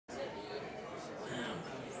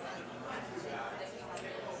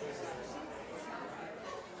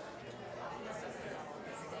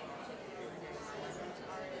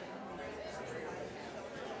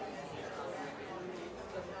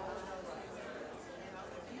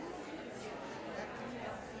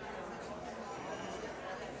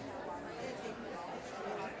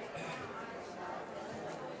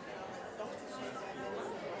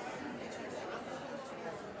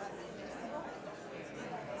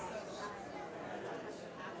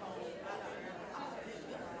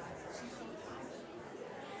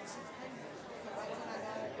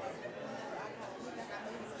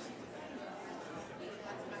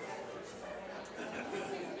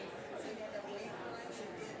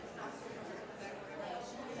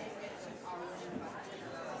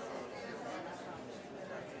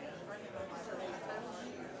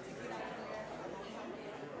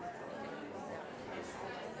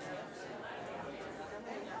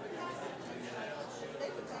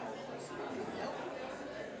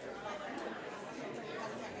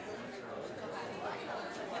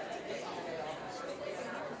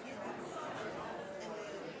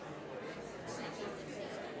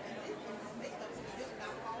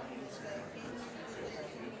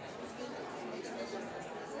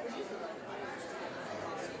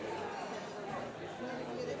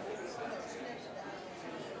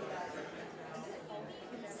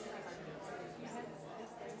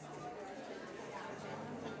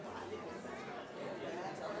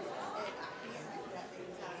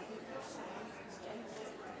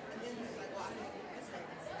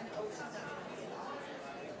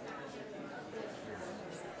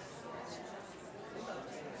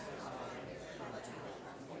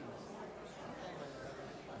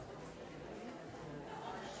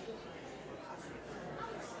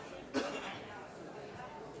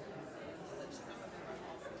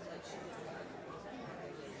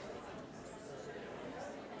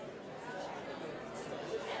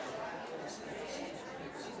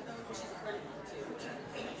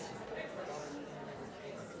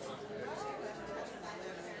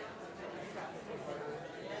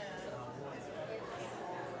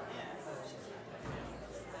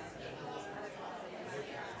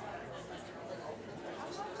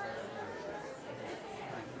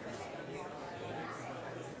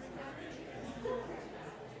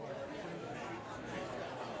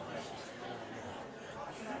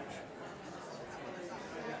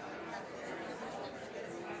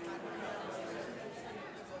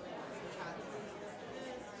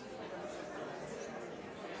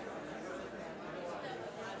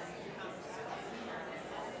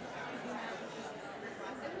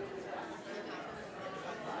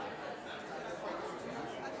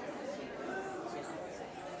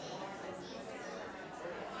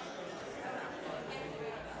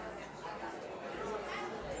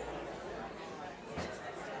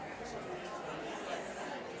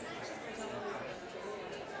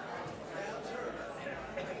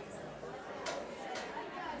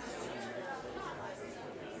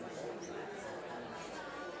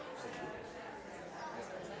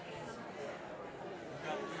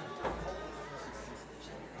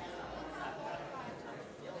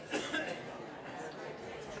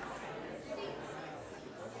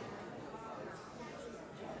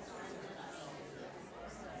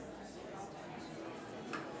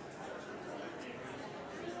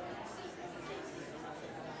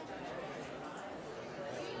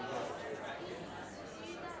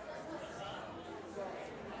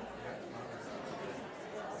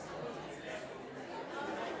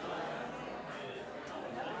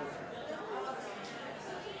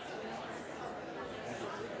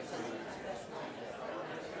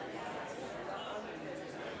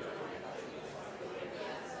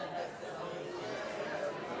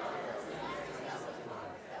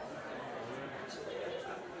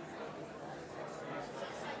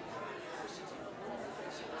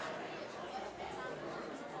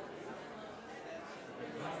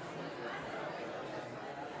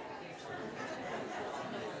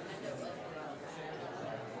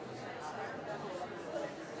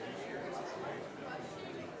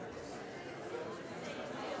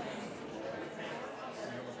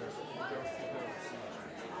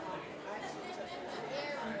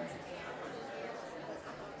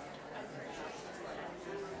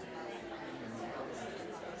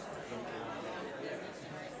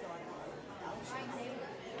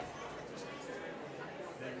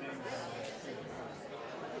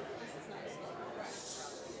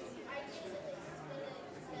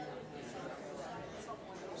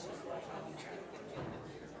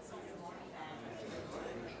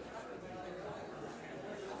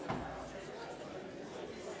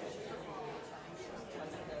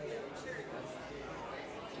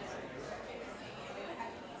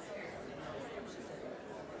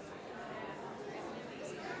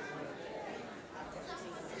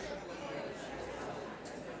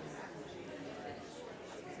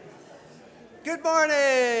Good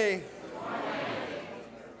morning.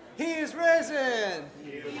 He is risen.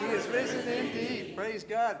 He is risen indeed. Praise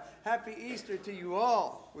God. Happy Easter to you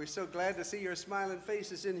all. We're so glad to see your smiling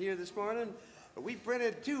faces in here this morning. We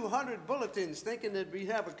printed 200 bulletins thinking that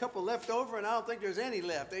we'd have a couple left over, and I don't think there's any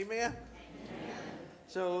left. Amen?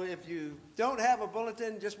 So if you don't have a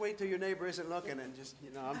bulletin, just wait till your neighbor isn't looking and just,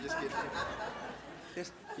 I'm just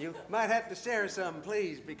kidding. You might have to share some,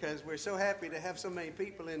 please, because we're so happy to have so many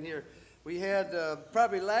people in here. We had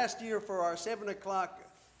probably last year for our 7 o'clock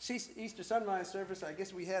Easter sunrise service, I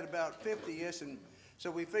guess we had about 50-ish, and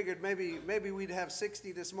so we figured maybe we'd have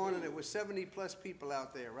 60 this morning. It was 70-plus people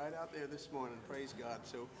out there, right out there this morning. Praise God.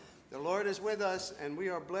 So the Lord is with us, and we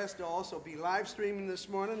are blessed to also be live streaming this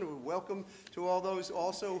morning. We welcome to all those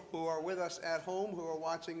also who are with us at home, who are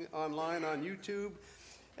watching online on YouTube.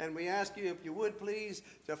 And we ask you, if you would please,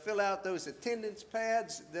 to fill out those attendance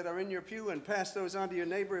pads that are in your pew and pass those on to your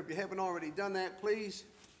neighbor if you haven't already done that, please.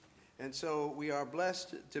 And so we are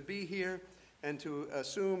blessed to be here and to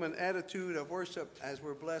assume an attitude of worship as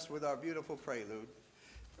we're blessed with our beautiful prelude.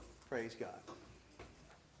 Praise God.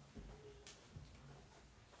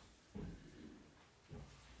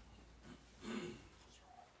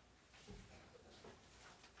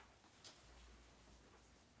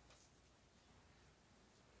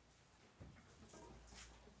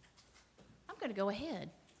 I'm going to go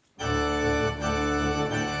ahead.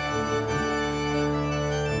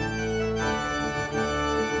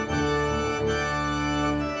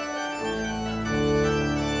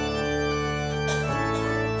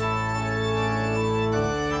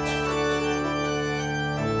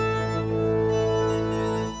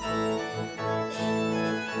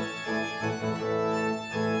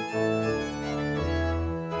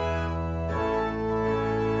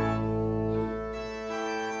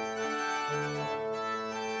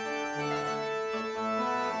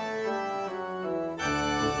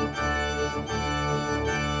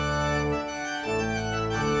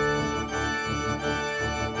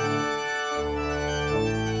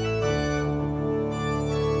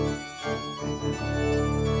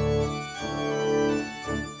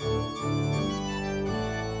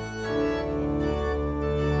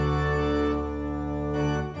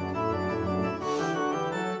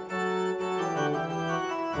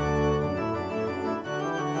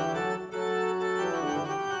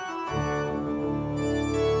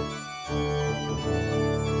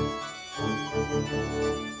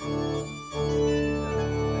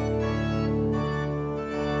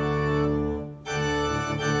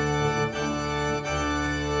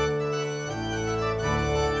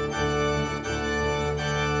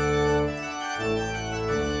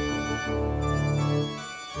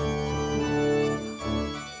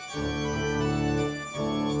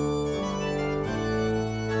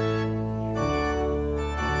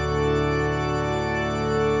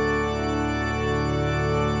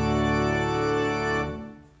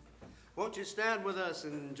 Won't you stand with us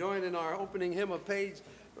and join in our opening hymn of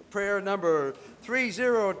prayer number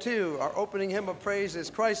 302. Our opening hymn of praise is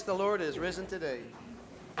Christ the Lord is risen today.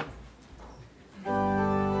 Hallelujah.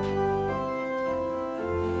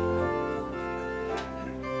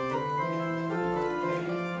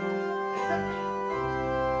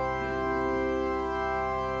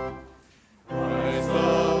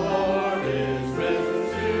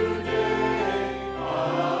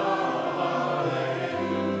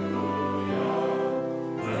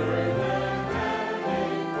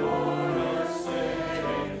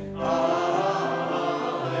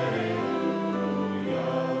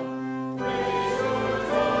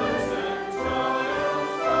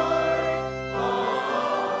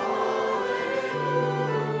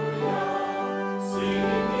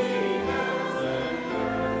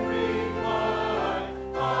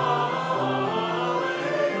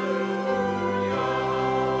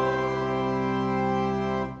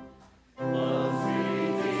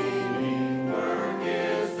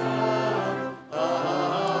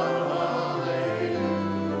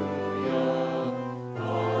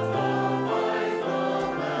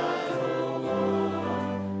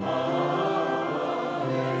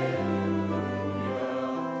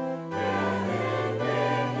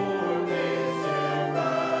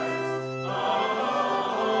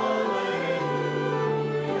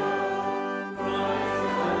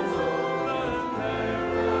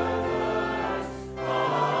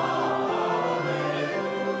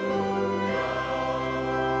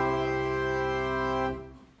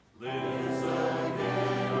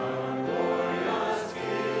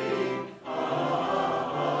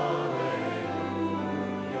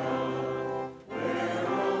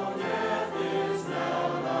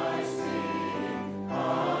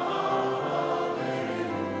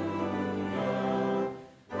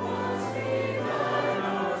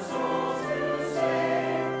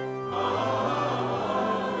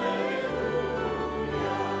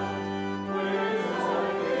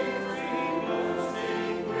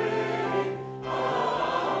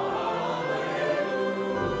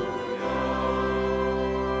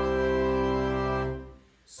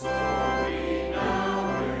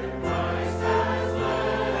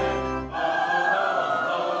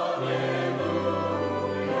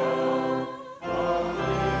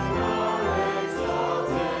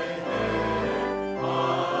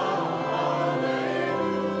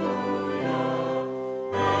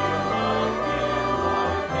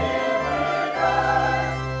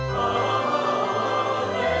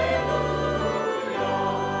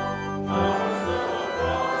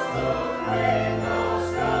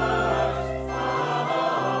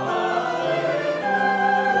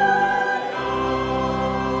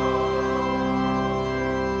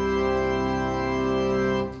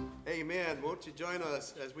 won't you join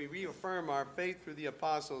us as we reaffirm our faith through the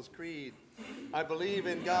Apostles' Creed? I believe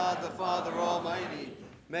in God the Father Almighty,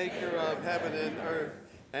 maker of heaven and earth,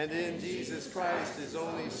 and in Jesus Christ, his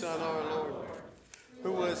only Son, our Lord,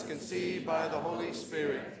 who was conceived by the Holy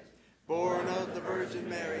Spirit, born of the Virgin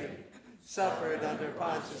Mary, suffered under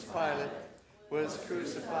Pontius Pilate, was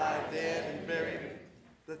crucified, dead, and buried.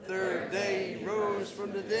 The third day he rose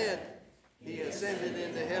from the dead. He ascended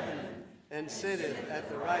into heaven and sitteth at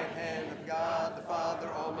the right hand of God the Father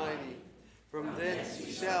Almighty. From thence he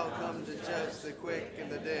shall come to judge the quick and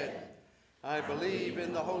the dead. I believe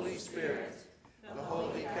in the Holy Spirit, the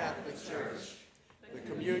Holy Catholic Church, the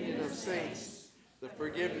communion of saints, the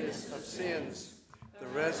forgiveness of sins, the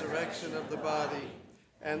resurrection of the body,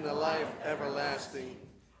 and the life everlasting.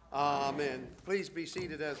 Amen. Please be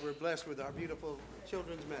seated as we're blessed with our beautiful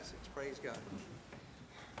children's message. Praise God.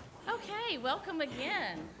 Okay, welcome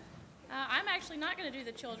again. I'm actually not going to do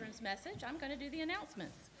the children's message. I'm going to do the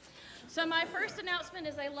announcements. So my first announcement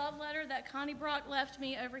is a love letter that Connie Brock left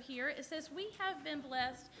me over here. It says, we have been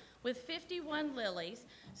blessed with 51 lilies,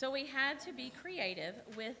 so we had to be creative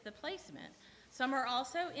with the placement. Some are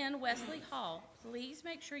also in Wesley Hall. Please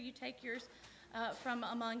make sure you take yours from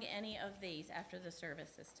among any of these after the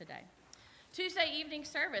services today. Tuesday evening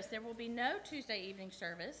service. There will be no Tuesday evening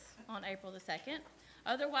service on April the 2nd.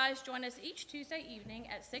 Otherwise, join us each Tuesday evening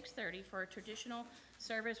at 6:30 for a traditional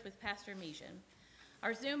service with Pastor Mejan.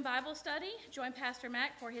 Our Zoom Bible study, join Pastor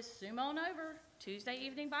Mac for his Zoom on over Tuesday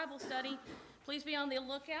evening Bible study. Please be on the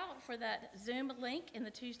lookout for that Zoom link in the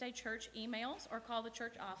Tuesday church emails or call the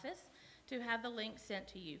church office to have the link sent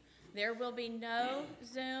to you. There will be no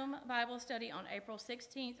Zoom Bible study on April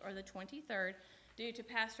 16th or the 23rd due to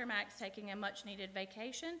Pastor Max taking a much-needed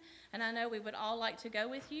vacation. And I know we would all like to go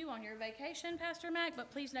with you on your vacation, Pastor Mac,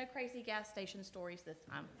 but please no crazy gas station stories this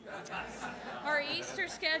time. Our Easter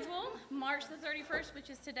schedule, March the 31st, which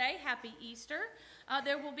is today. Happy Easter.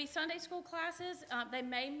 There will be Sunday school classes. They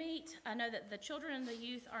may meet. I know that the children and the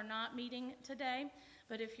youth are not meeting today,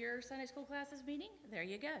 but if your Sunday school class is meeting, there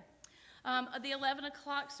you go. The 11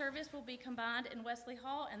 o'clock service will be combined in Wesley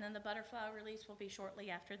Hall, and then the butterfly release will be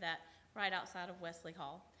shortly after that, right outside of Wesley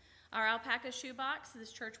Hall. Our Alpaca Shoebox,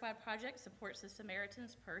 this church-wide project, supports the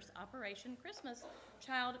Samaritan's Purse Operation Christmas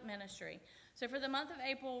Child Ministry. So for the month of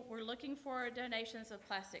April, we're looking for donations of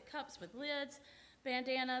plastic cups with lids,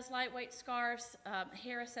 bandanas, lightweight scarves,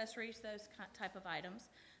 hair accessories, those type of items.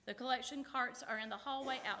 The collection carts are in the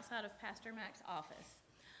hallway outside of Pastor Mac's office.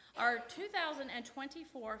 Our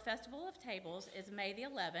 2024 Festival of Tables is May the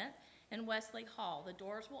 11th in Wesley Hall. The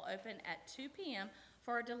doors will open at 2 p.m.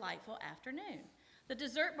 for a delightful afternoon. The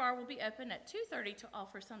dessert bar will be open at 2:30 to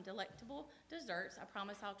offer some delectable desserts. I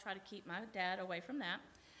promise I'll try to keep my dad away from that.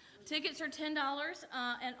 Tickets are $10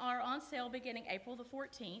 and are on sale beginning April the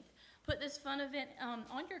 14th. Put this fun event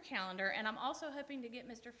on your calendar, and I'm also hoping to get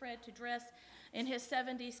Mr. Fred to dress in his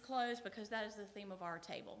 70s clothes because that is the theme of our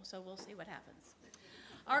table, so we'll see what happens.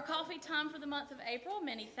 Our coffee time for the month of April,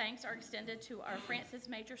 many thanks are extended to our Francis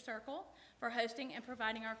Major Circle for hosting and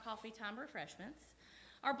providing our coffee time refreshments.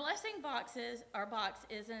 Our blessing box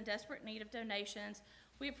is in desperate need of donations.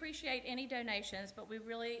 We appreciate any donations, but we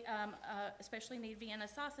really especially need Vienna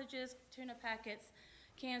sausages, tuna packets,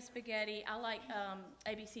 canned spaghetti. I like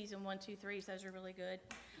ABCs and 1, 2, 3s. Those are really good.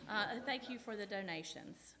 Thank you for the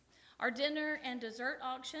donations. Our dinner and dessert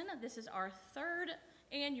auction. This is our third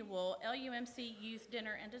annual LUMC Youth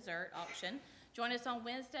Dinner and Dessert Auction. Join us on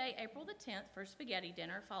Wednesday, April the 10th for spaghetti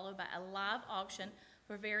dinner, followed by a live auction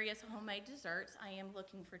for various homemade desserts. I am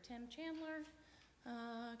looking for Tim Chandler.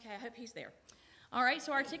 Okay, I hope he's there. All right,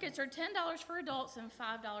 so our tickets are $10 for adults and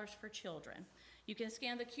 $5 for children. You can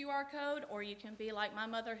scan the QR code, or you can be like my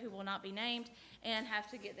mother, who will not be named, and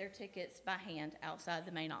have to get their tickets by hand outside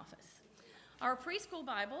the main office. Our preschool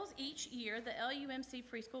Bibles, each year the LUMC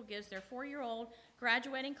preschool gives their 4-year-old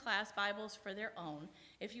graduating class Bibles for their own.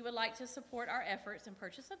 If you would like to support our efforts and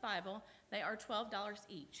purchase a Bible, they are $12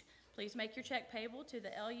 each. Please make your check payable to the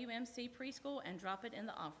LUMC preschool and drop it in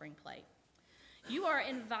the offering plate. You are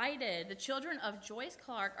invited. The children of Joyce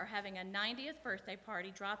Clark are having a 90th birthday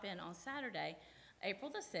party drop-in on Saturday,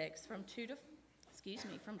 April the 6th from 2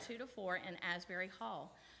 to 4 in Asbury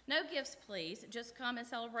Hall. No gifts, please. Just come and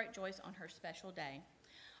celebrate Joyce on her special day.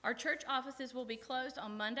 Our church offices will be closed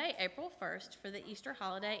on Monday, April 1st for the Easter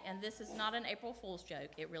holiday, and this is not an April Fool's joke.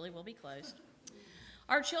 It really will be closed.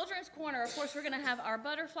 Our Children's Corner, of course, we're going to have our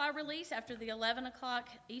butterfly release after the 11 o'clock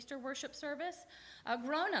Easter worship service.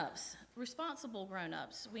 Grown-ups, responsible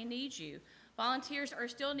grown-ups, we need you. Volunteers are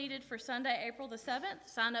still needed for Sunday, April the 7th.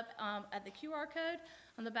 Sign up at the QR code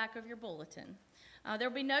on the back of your bulletin. There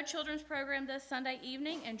will be no children's program this Sunday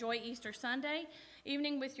evening. Enjoy Easter Sunday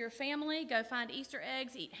evening with your family. Go find Easter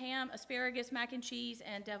eggs, eat ham, asparagus, mac and cheese,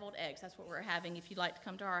 and deviled eggs. That's what we're having if you'd like to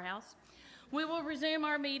come to our house. We will resume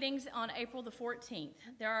our meetings on April the 14th.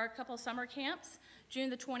 There are a couple of summer camps, June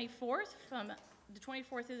the 24th, from the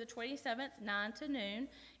 24th through the 27th, 9 to noon.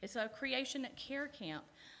 It's a creation care camp.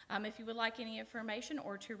 If you would like any information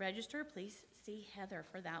or to register, please see Heather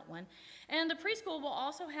for that one. And the preschool will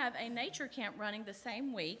also have a nature camp running the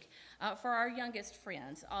same week for our youngest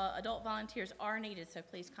friends. Adult volunteers are needed, so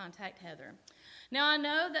please contact Heather. Now, I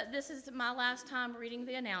know that this is my last time reading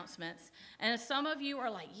the announcements, and some of you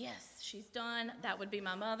are like, yes, she's done. That would be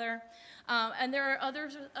my mother. And there are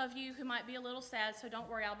others of you who might be a little sad, so don't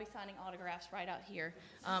worry, I'll be signing autographs right out here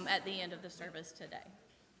at the end of the service today.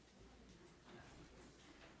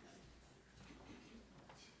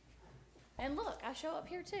 And look, I show up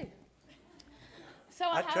here too. So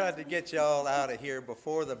I tried to get y'all out of here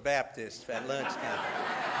before the Baptist at lunchtime.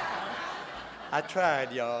 I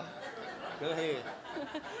tried, y'all. Go ahead.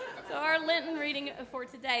 So our Lenten reading for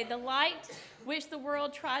today, the light which the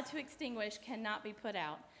world tried to extinguish cannot be put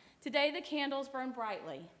out. Today the candles burn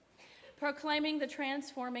brightly, proclaiming the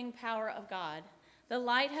transforming power of God. The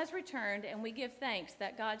light has returned, and we give thanks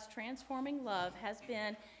that God's transforming love has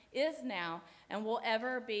been, is now, and will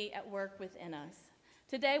ever be at work within us.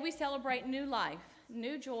 Today we celebrate new life,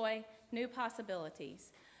 new joy, new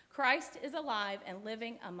possibilities. Christ is alive and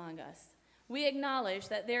living among us. We acknowledge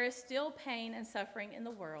that there is still pain and suffering in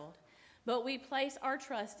the world, but we place our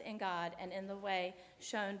trust in God and in the way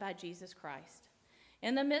shown by Jesus Christ.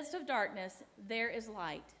 In the midst of darkness, there is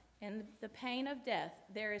light. In the pain of death,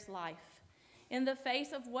 there is life. In the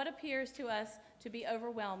face of what appears to us to be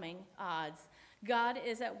overwhelming odds, God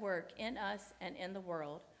is at work in us and in the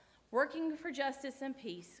world, working for justice and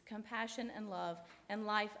peace, compassion and love, and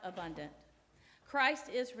life abundant. Christ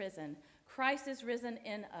is risen. Christ is risen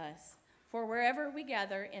in us. For wherever we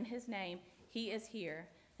gather in his name, he is here.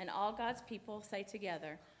 And all God's people say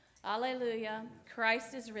together, Alleluia,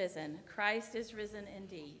 Christ is risen. Christ is risen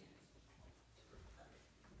indeed.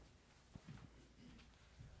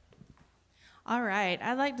 All right,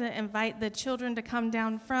 I'd like to invite the children to come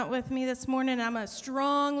down front with me this morning. I'm going to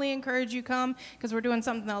strongly encourage you come because we're doing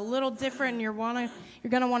something a little different and you're going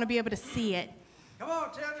to want to be able to see it. Come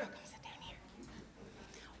on, children. Sit down here.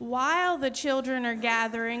 While the children are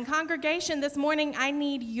gathering, congregation, this morning I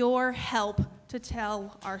need your help to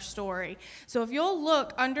tell our story. So if you'll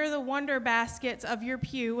look under the wonder baskets of your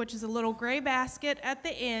pew, which is a little gray basket at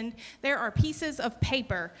the end, there are pieces of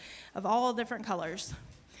paper of all different colors.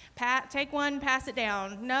 Take one, pass it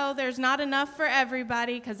down. No, there's not enough for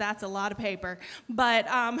everybody because that's a lot of paper. But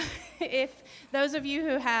if those of you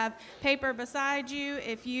who have paper beside you,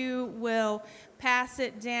 if you will pass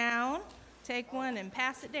it down, take one and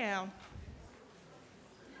pass it down.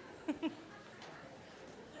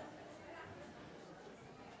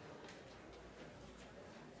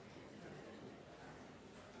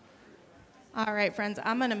 All right, friends,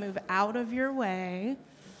 I'm going to move out of your way.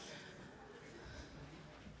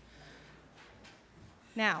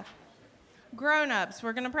 Now, grown-ups,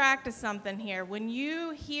 we're going to practice something here. When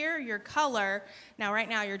you hear your color, now right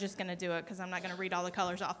now you're just going to do it because I'm not going to read all the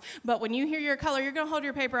colors off. But when you hear your color, you're going to hold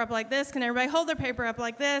your paper up like this. Can everybody hold their paper up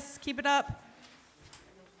like this? Keep it up.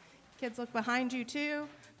 Kids, look behind you too.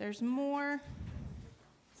 There's more.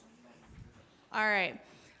 All right,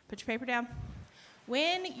 put your paper down.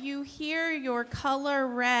 When you hear your color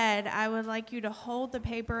red, I would like you to hold the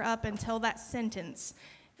paper up until that sentence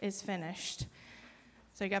is finished.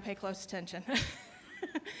 So you got to pay close attention.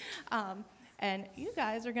 And you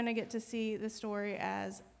guys are going to get to see the story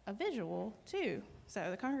as a visual, too.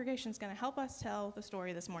 So the congregation is going to help us tell the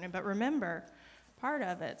story this morning. But remember, part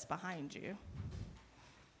of it's behind you.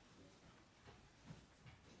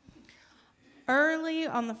 Early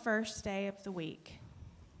on the first day of the week,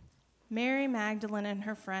 Mary Magdalene and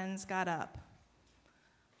her friends got up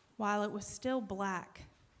while it was still black.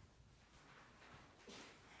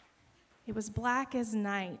 It was black as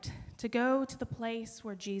night to go to the place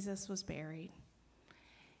where Jesus was buried.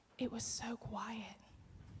 It was so quiet.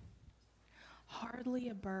 Hardly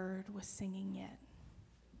a bird was singing yet.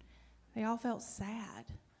 They all felt sad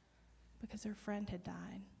because their friend had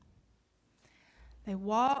died. They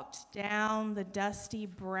walked down the dusty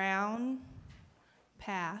brown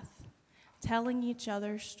path, telling each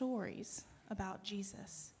other stories about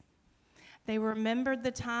Jesus. They remembered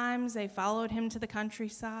the times they followed him to the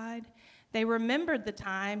countryside. They remembered the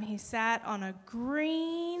time he sat on a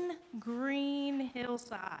green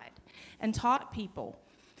hillside and taught people.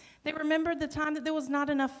 They remembered the time that there was not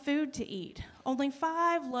enough food to eat, only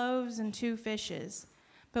 5 loaves and 2 fishes.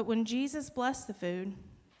 But when Jesus blessed the food,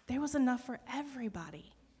 there was enough for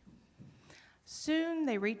everybody. Soon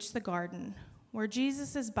they reached the garden where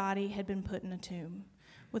Jesus' body had been put in a tomb,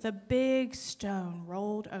 with a big stone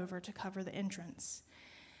rolled over to cover the entrance.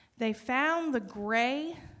 They found the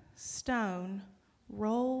gray stone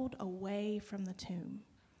rolled away from the tomb.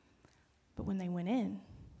 But when they went in,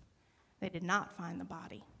 they did not find the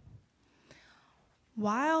body.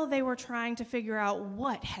 While they were trying to figure out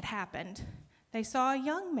what had happened, they saw a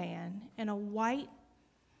young man in a white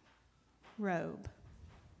robe.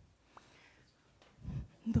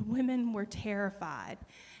 The women were terrified,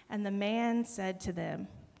 and the man said to them,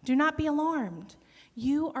 "Do not be alarmed.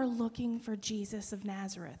 You are looking for Jesus of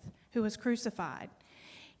Nazareth, who was crucified.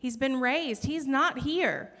 He's been raised. He's not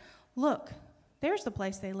here. Look, there's the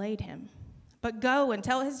place they laid him. But go and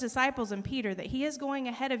tell his disciples and Peter that he is going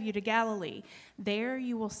ahead of you to Galilee. There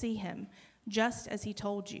you will see him, just as he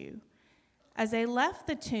told you." As they left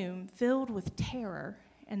the tomb, filled with terror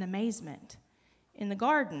and amazement, in the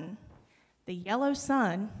garden, the yellow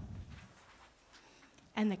sun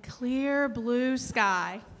and the clear blue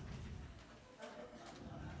sky,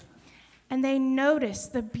 and they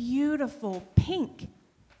noticed the beautiful pink,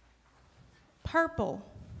 purple,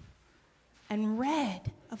 and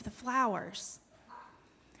red of the flowers.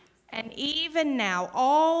 And even now,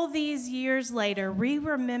 all these years later, we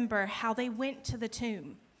remember how they went to the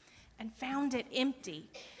tomb and found it empty.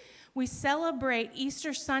 We celebrate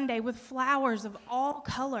Easter Sunday with flowers of all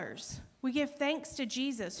colors. We give thanks to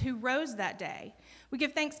Jesus who rose that day. We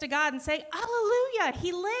give thanks to God and say, "Hallelujah,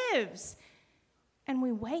 he lives." And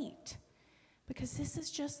we wait, because this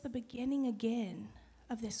is just the beginning again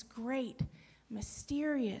of this great,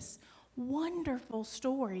 mysterious, wonderful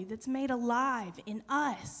story that's made alive in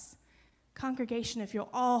us. Congregation, if you'll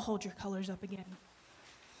all hold your colors up again.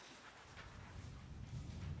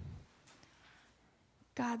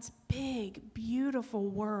 God's big, beautiful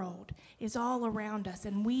world is all around us,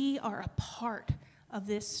 and we are a part of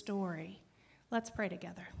this story. Let's pray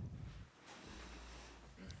together.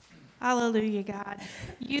 Hallelujah, God.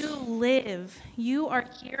 You live. You are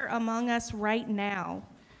here among us right now.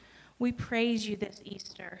 We praise you this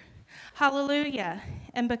Easter. Hallelujah.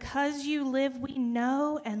 And because you live, we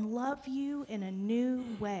know and love you in a new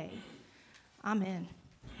way. Amen.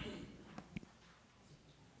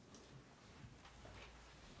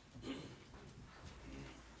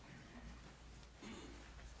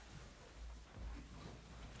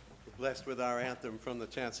 We're blessed with our anthem from the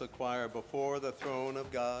chancel choir, "Before the Throne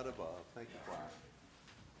of God Above." Thank you, choir.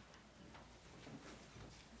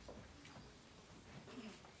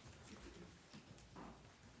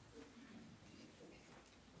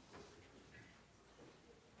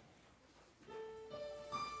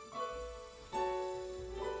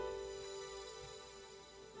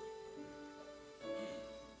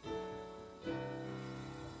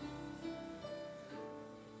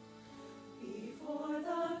 Before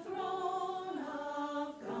the throne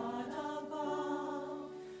of God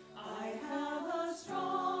above, I have a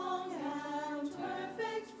strong and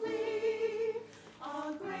perfect plea,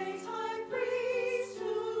 a great high priest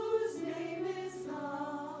whose name is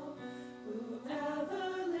love, who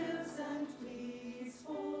ever lives and pleads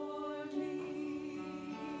for me.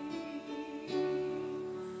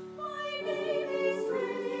 My name is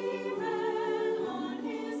graven on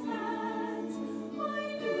his hands, my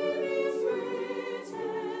name is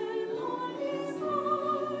written on his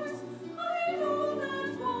heart. I know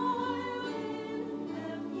that while in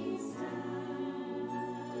them he stands,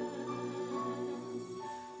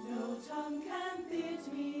 no tongue can bid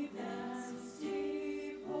me thence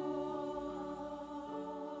depart.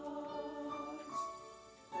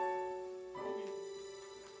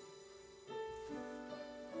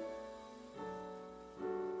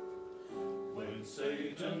 When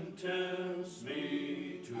Satan tempts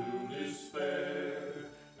me to despair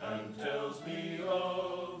and tells me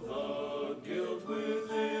of the guilt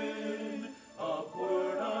within,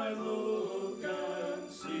 upward I look and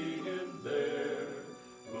see him there,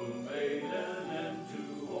 who made an end to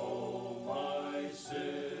all my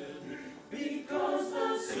sin. Because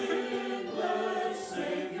the sinless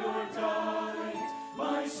Savior died,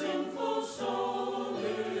 my sinful soul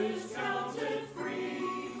is counted free.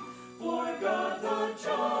 For God the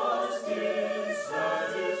just is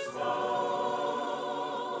satisfied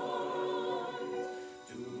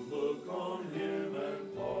to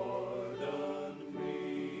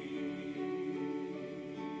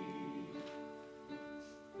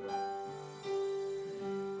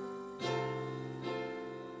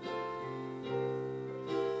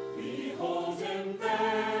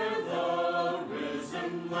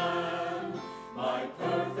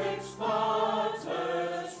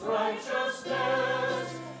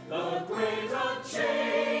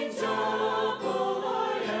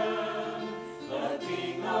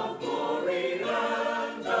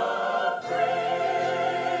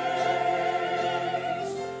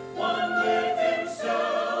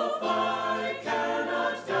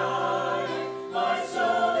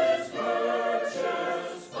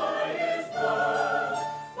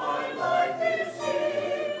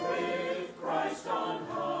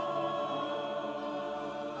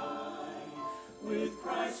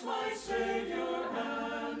Christ my Savior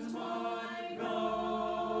and my God.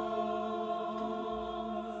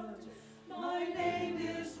 My name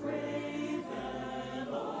is graven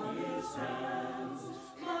on his hands.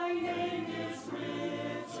 My name is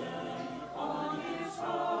written on his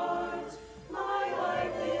heart. My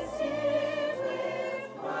life is hid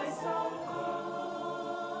with Christ on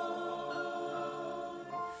high.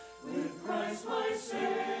 With Christ my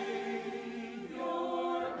Savior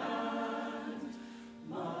and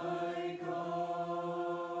my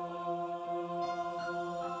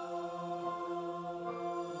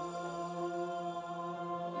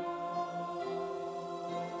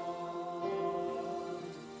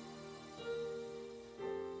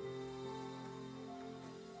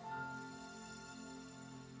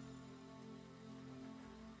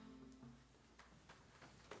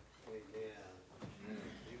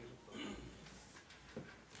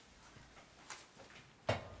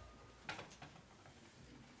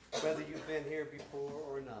Whether you've been here before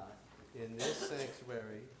or not, in this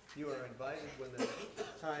sanctuary, you are invited when the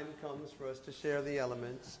time comes for us to share the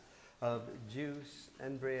elements of juice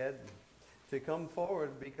and bread to come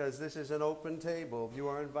forward, because this is an open table. You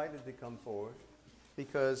are invited to come forward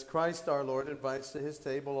because Christ our Lord invites to his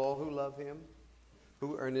table all who love him,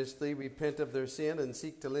 who earnestly repent of their sin and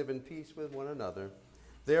seek to live in peace with one another.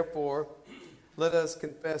 Therefore, let us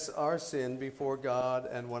confess our sin before God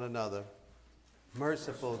and one another.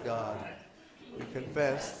 Merciful God, we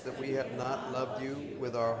confess that we have not loved you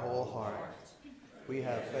with our whole heart. We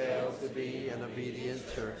have failed to be an obedient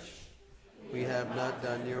church. We have not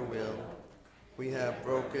done your will. We have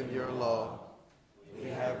broken your law. We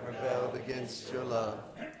have rebelled against your love.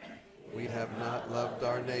 We have not loved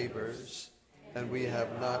our neighbors, and we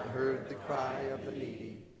have not heard the cry of the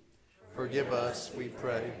needy. Forgive us, we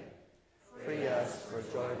pray. Free us for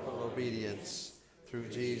joyful obedience. Through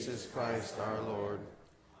Jesus Christ our Lord.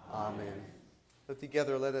 Amen. So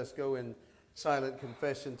together let us go in silent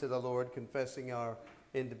confession to the Lord, confessing our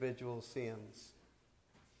individual sins.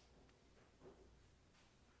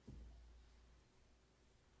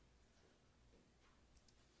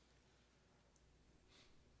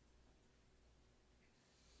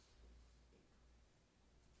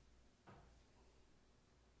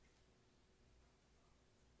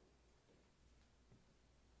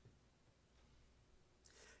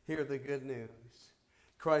 Hear the good news.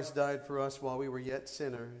 Christ died for us while we were yet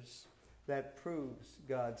sinners. That proves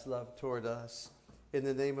God's love toward us. In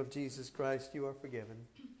the name of Jesus Christ, you are forgiven.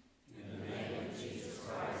 In the name of Jesus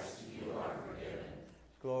Christ, you are forgiven.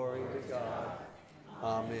 Glory to God.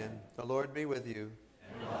 Amen. The Lord be with you.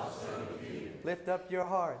 And also with you. Lift up your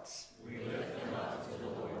hearts. We lift them up to the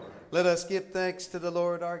Lord. Let us give thanks to the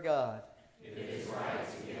Lord our God. It is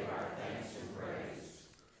right to give our thanks and praise.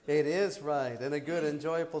 It is right and a good and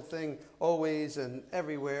joyful thing always and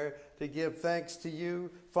everywhere to give thanks to you,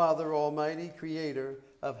 Father Almighty, creator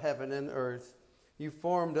of heaven and earth. You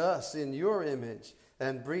formed us in your image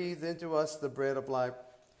and breathed into us the bread of life.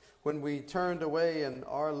 When we turned away and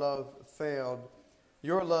our love failed,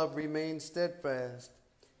 your love remained steadfast.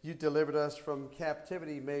 You delivered us from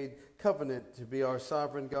captivity, made covenant to be our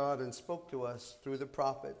sovereign God, and spoke to us through the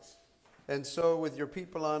prophets. And so with your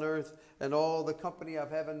people on earth and all the company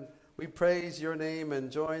of heaven, we praise your name and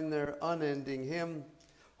join their unending hymn.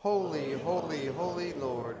 Holy, holy, holy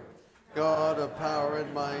Lord, God of power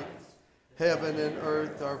and might, heaven and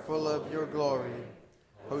earth are full of your glory.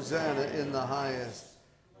 Hosanna in the highest.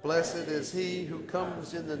 Blessed is he who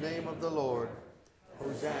comes in the name of the Lord.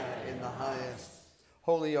 Hosanna in the highest.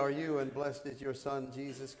 Holy are you, and blessed is your Son,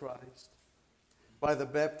 Jesus Christ. By the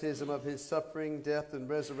baptism of his suffering, death, and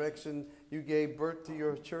resurrection, you gave birth to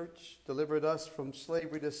your church, delivered us from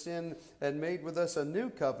slavery to sin, and made with us a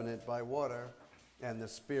new covenant by water and the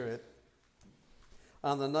Spirit.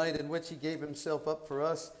 On the night in which he gave himself up for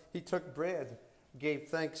us, he took bread, gave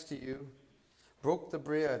thanks to you, broke the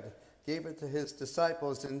bread, gave it to his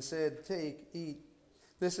disciples, and said, "Take, eat.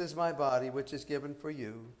 This is my body, which is given for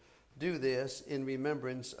you. Do this in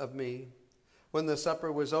remembrance of me." When the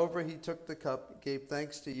supper was over, he took the cup, gave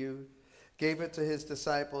thanks to you, gave it to his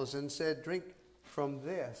disciples, and said, "Drink from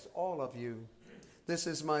this, all of you. This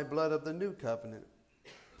is my blood of the new covenant,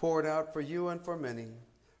 poured out for you and for many,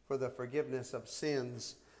 for the forgiveness of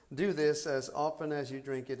sins. Do this as often as you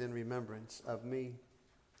drink it in remembrance of me."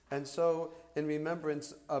 And so, in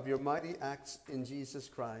remembrance of your mighty acts in Jesus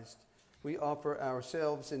Christ, we offer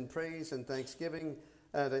ourselves in praise and thanksgiving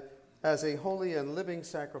as a holy and living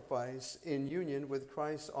sacrifice in union with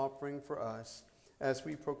Christ's offering for us, as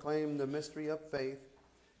we proclaim the mystery of faith.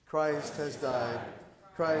 Christ has died.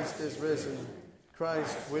 Christ is risen.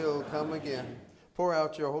 Christ will come again. Pour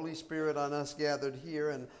out your Holy Spirit on us gathered here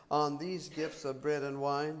and on these gifts of bread and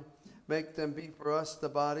wine. Make them be for us the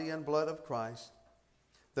body and blood of Christ,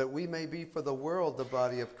 that we may be for the world the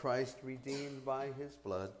body of Christ, redeemed by his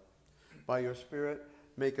blood. By your Spirit,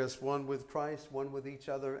 make us one with Christ, one with each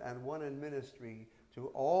other, and one in ministry to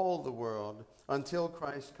all the world, until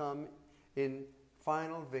Christ come in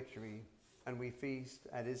final victory, and we feast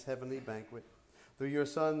at his heavenly banquet. Through your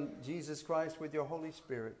Son, Jesus Christ, with your Holy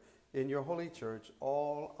Spirit, in your holy church,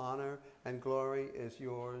 all honor and glory is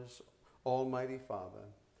yours, Almighty Father,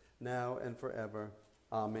 now and forever.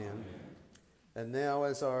 Amen. Amen. And now,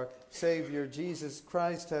 as our Savior Jesus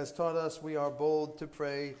Christ has taught us, we are bold to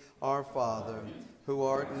pray, Our Father, who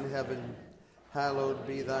art in heaven, hallowed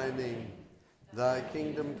be thy name. Thy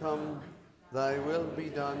kingdom come, thy will be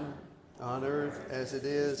done, on earth as it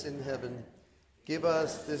is in heaven. Give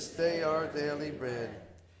us this day our daily bread,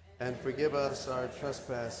 and forgive us our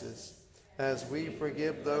trespasses, as we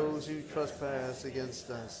forgive those who trespass against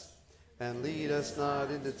us. And lead us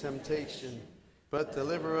not into temptation, but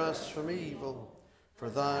deliver us from evil. For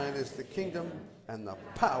thine is the kingdom, and the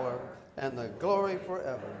power, and the glory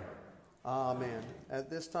forever. Amen.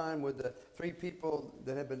 At this time, would the three people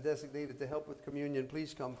that have been designated to help with communion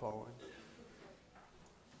please come forward?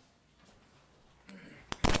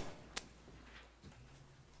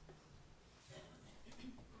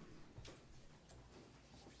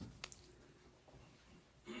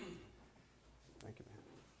 Thank you, ma'am.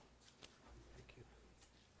 Thank you.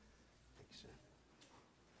 Thank you, sir.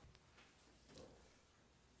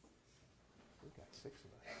 We've got 6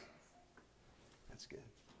 of us. That's good.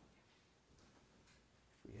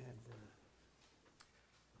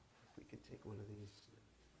 If we could take one of these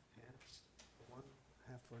halves, one,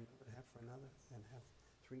 half for another, and have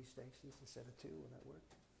 3 stations instead of 2, will that work?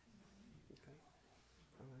 Okay.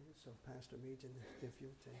 All right, so Pastor Mejan, if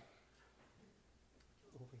you'll take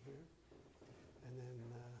over here, and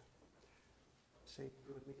then say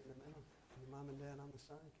you and me in the middle, and your mom and dad on the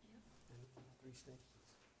side, and 3 stations.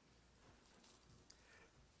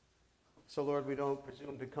 So Lord, we don't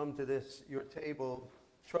presume to come to this, your table,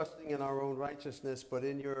 trusting in our own righteousness, but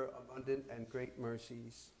in your abundant and great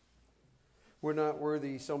mercies. We're not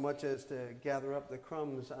worthy so much as to gather up the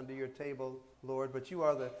crumbs under your table, Lord, but you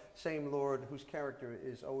are the same Lord whose character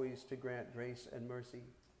is always to grant grace and mercy.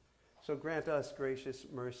 So grant us gracious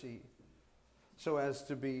mercy, so as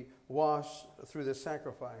to be washed through the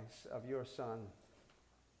sacrifice of your Son,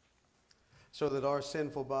 so that our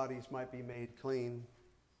sinful bodies might be made clean,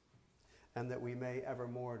 and that we may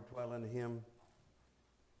evermore dwell in him.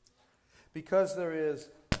 Because there is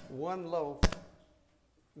one loaf,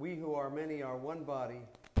 we who are many are one body,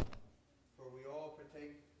 for we all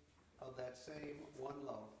partake of that same one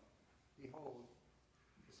loaf. Behold,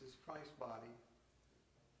 this is Christ's body,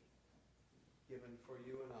 given for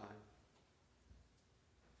you and I.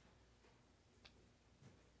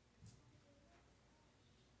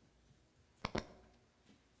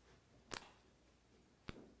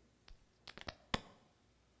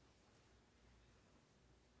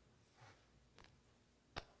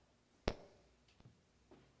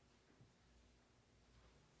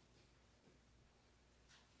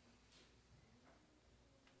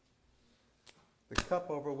 The cup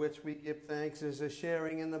over which we give thanks is a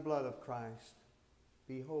sharing in the blood of Christ.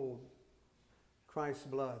 Behold, Christ's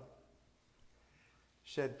blood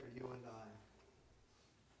shed for you and I.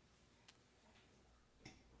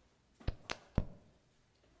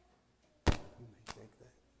 You may take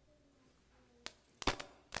that.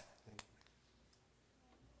 Thank you.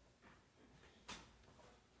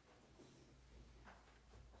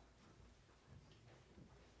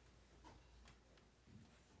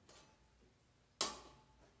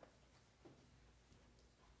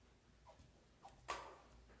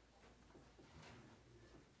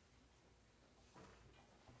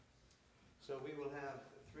 So we will have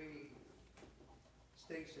 3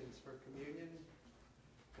 stations for communion,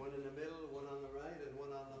 one in the middle, one on the right, and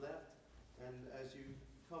one on the left. And as you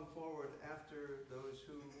come forward after those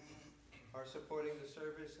who are supporting the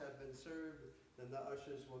service have been served, then the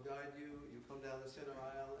ushers will guide you. You come down the center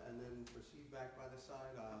aisle and then proceed back by the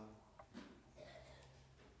side aisle.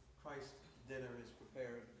 Christ's dinner is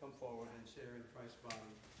prepared. Come forward and share in Christ's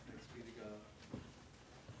body. Thanks be to God.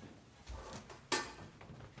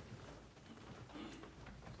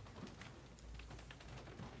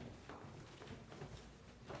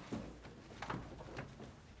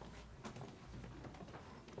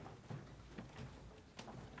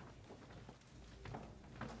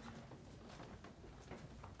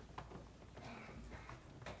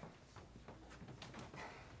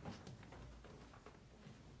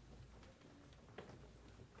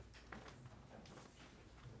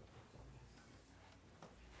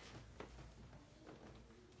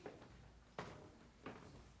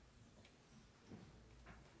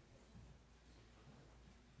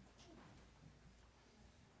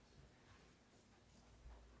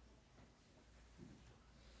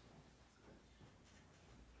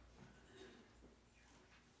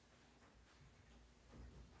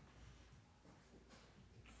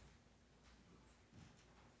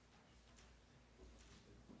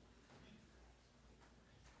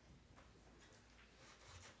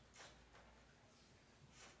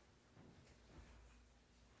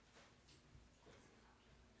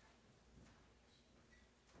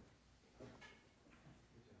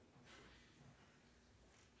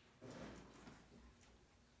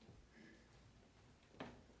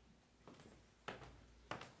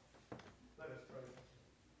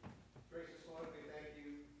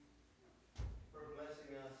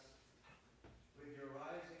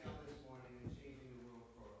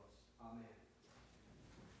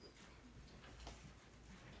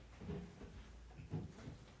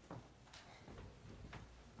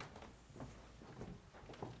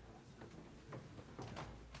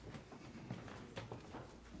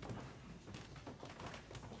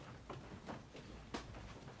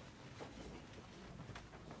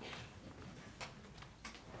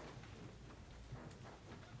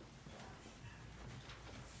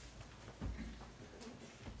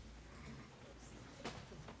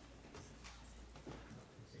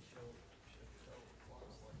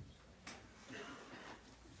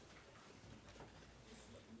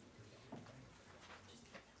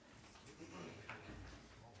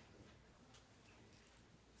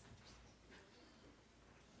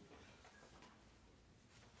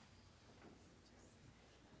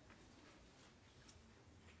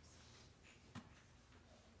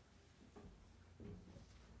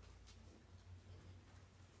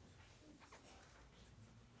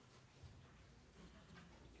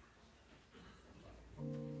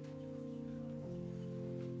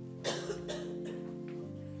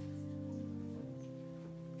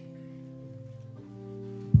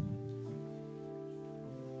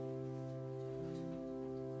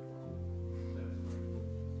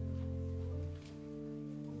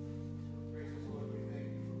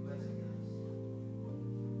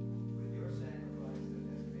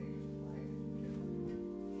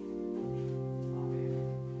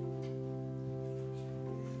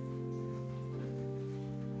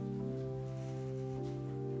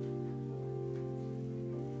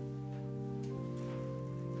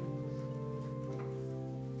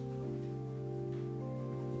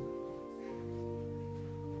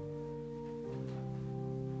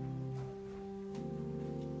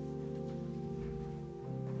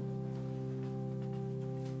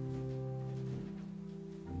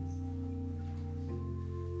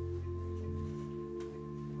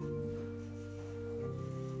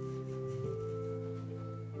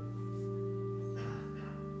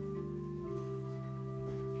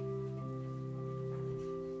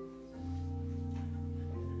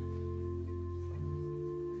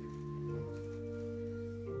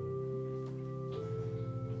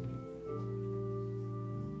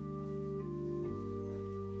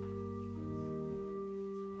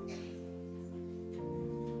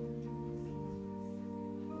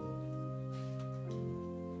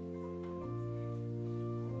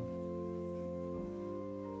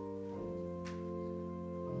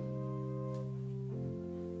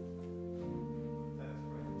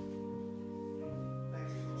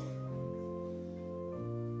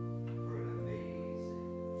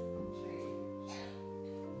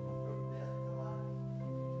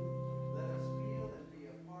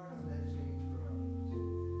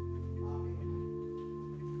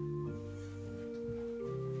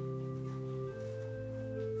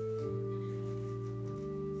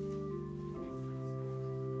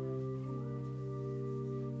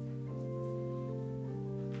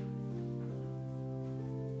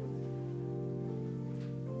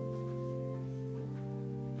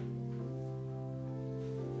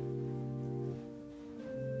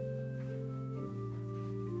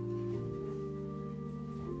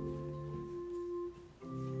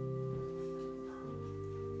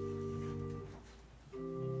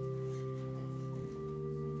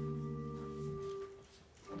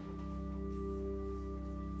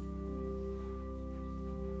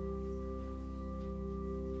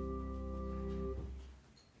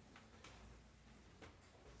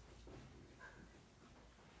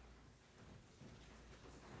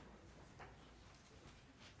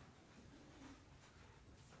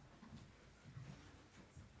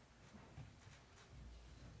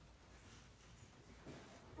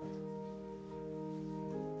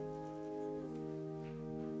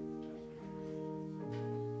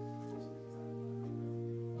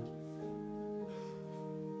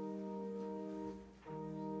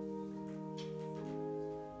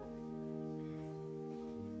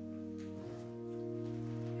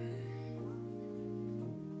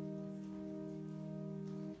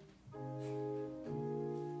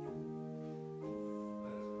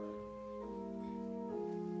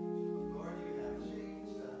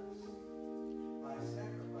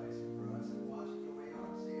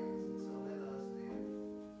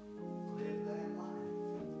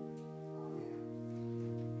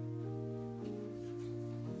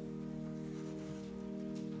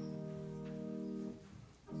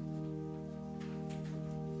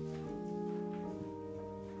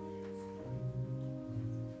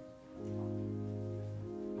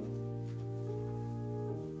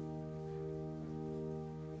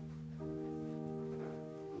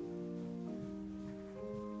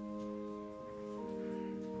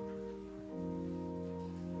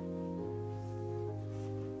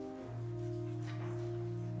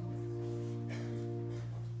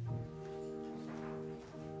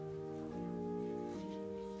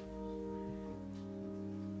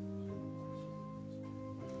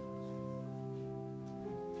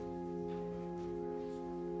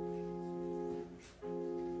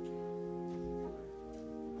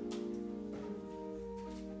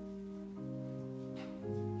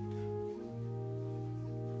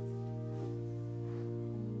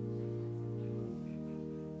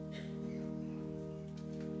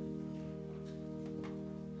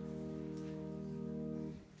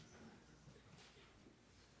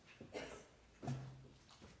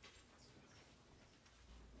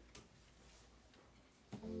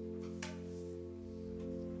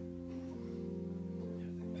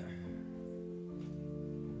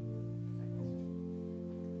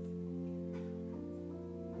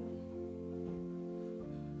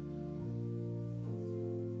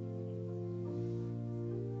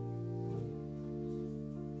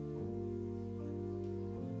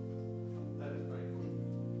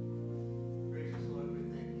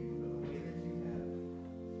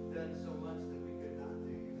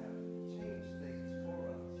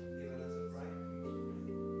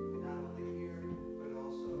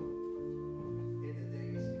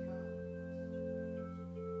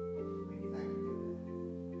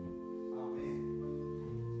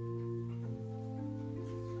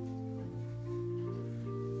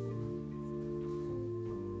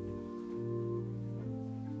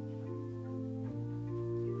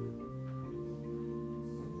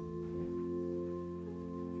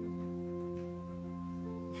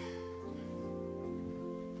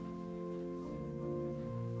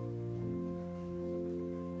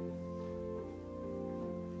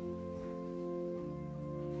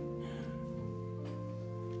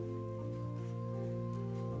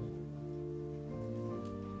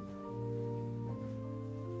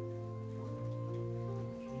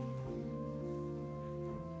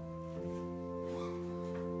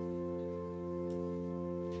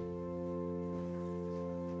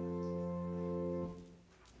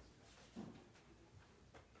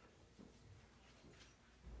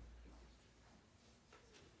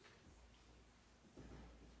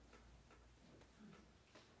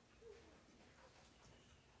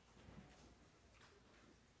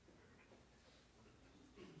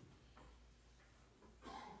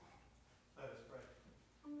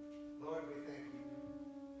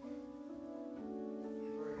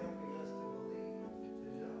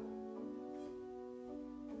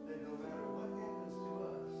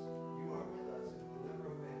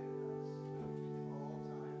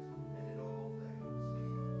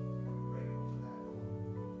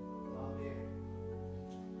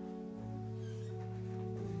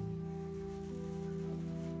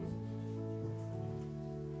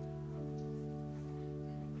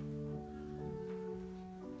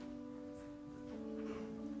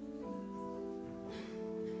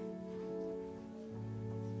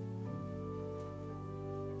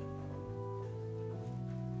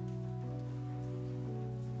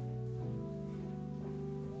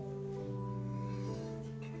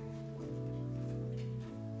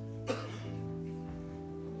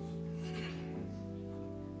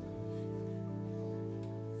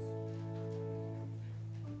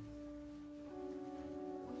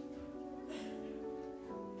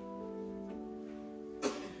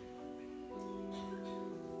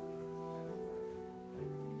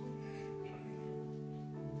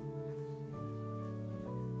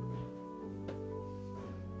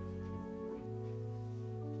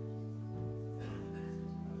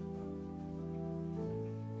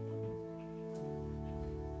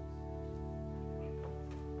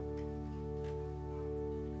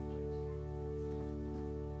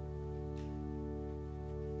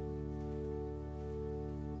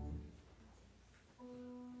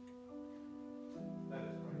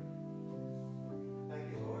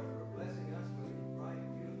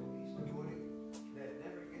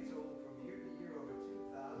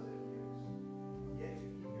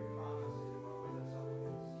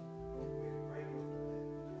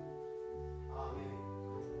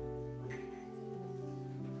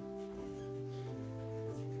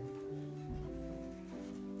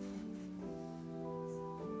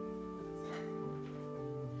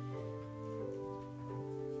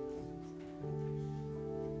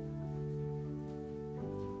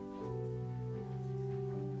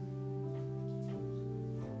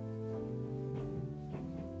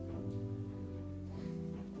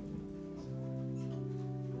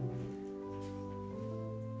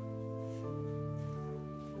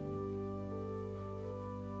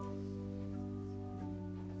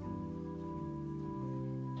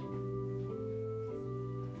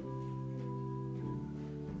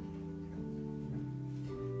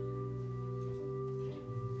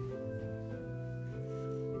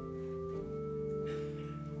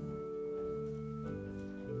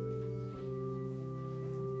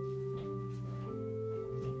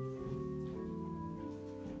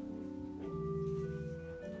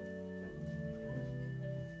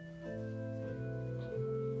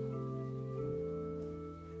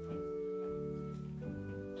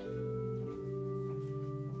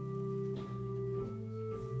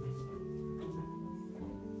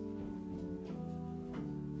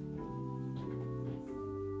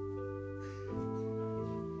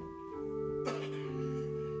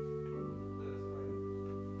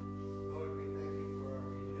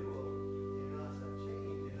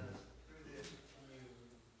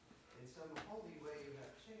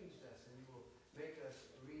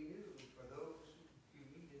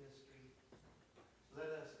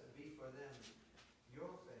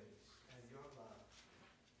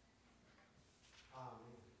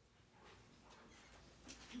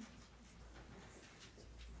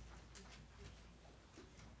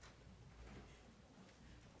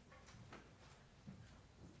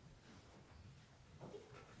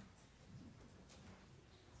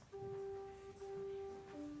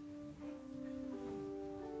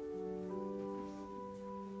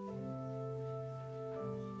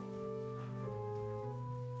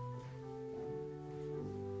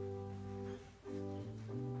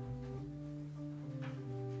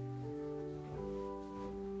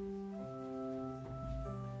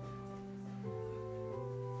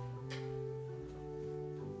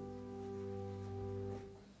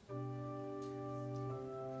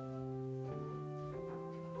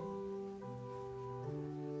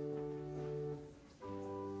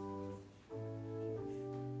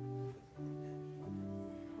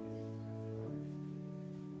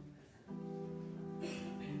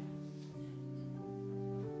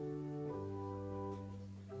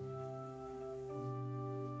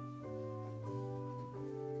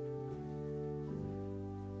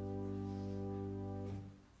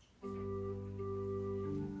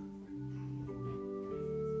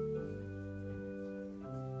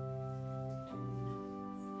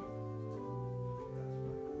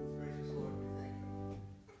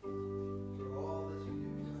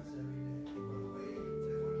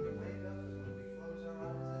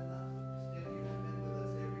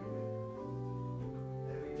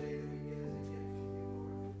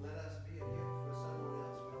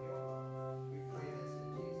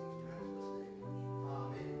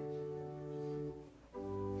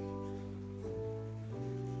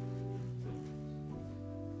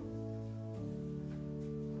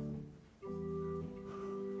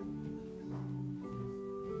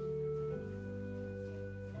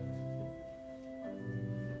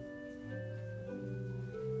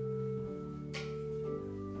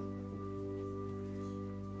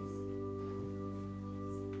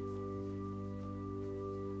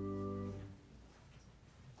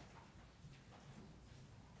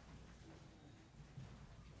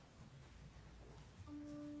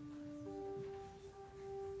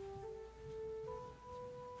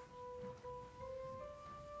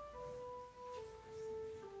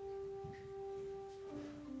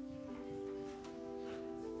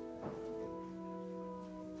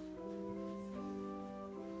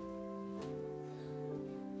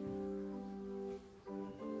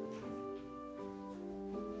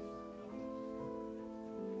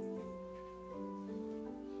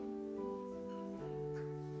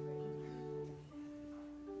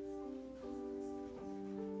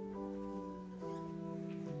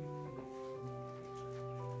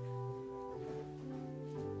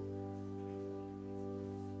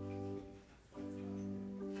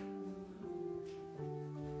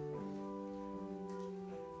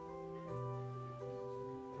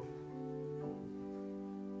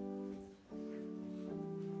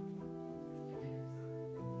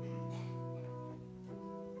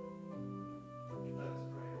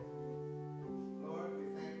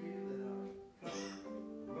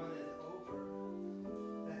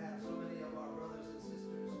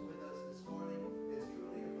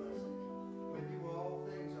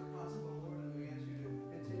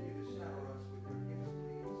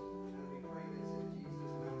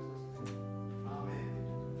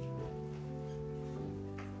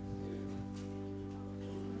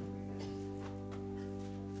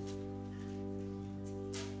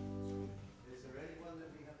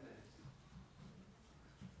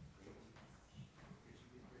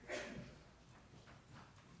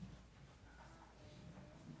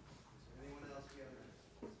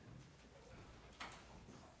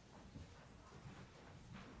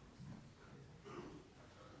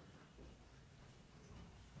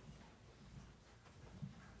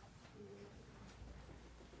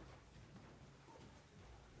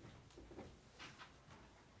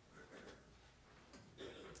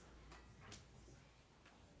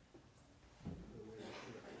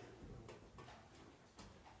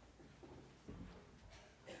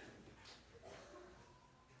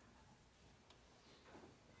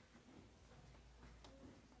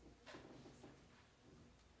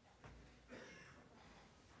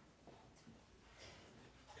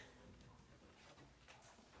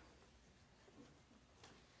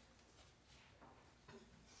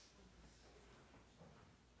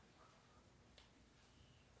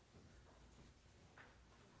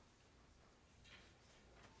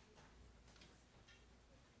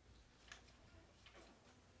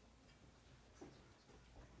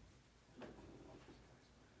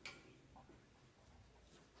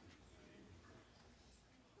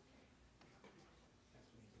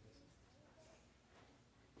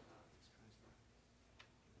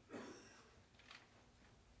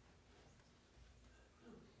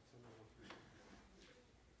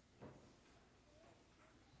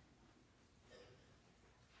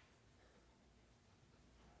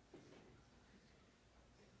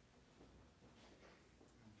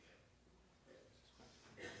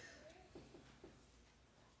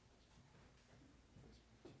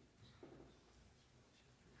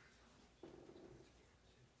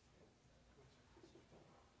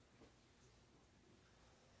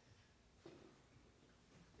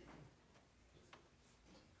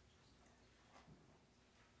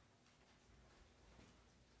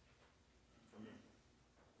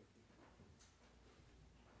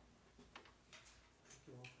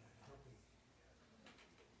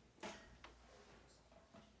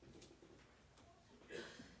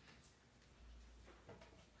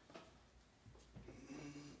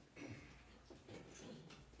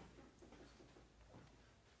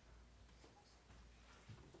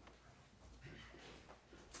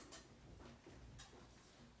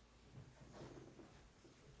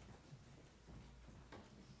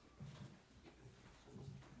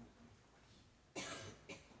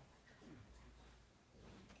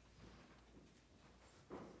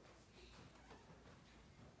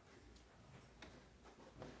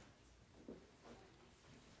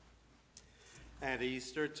 At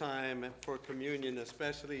Easter time for communion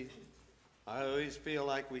especially, I always feel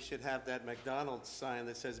like we should have that McDonald's sign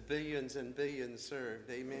that says billions and billions served.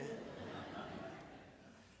 Amen.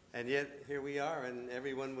 And yet here we are, and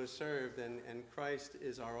everyone was served, and Christ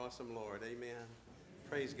is our awesome Lord. Amen.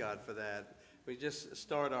 Praise God for that. We just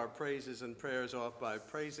start our praises and prayers off by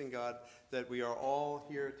praising God that we are all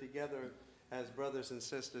here together as brothers and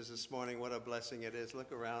sisters this morning. What a blessing it is.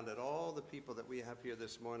 Look around at all the people that we have here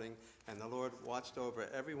this morning, and the Lord watched over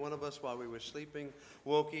every one of us while we were sleeping,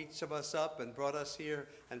 woke each of us up and brought us here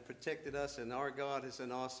and protected us, and our God is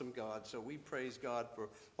an awesome God. So we praise God for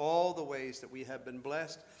all the ways that we have been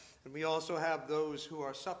blessed. And we also have those who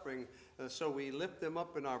are suffering, so we lift them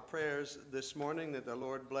up in our prayers this morning, that the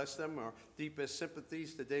Lord bless them. Our deepest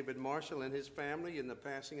sympathies to David Marshall and his family in the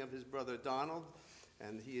passing of his brother Donald.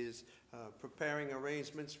 And he is preparing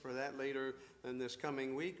arrangements for that later in this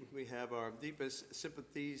coming week. We have our deepest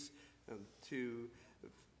sympathies to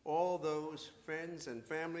all those friends and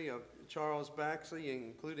family of Charles Baxley,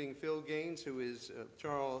 including Phil Gaines, who is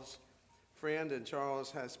Charles' friend, and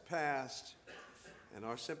Charles has passed. And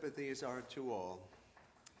our sympathies are to all.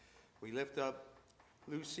 We lift up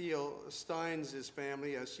Lucille Steins'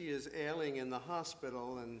 family as she is ailing in the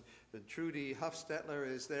hospital, and Trudy Huffstetler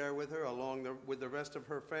is there with her along with the rest of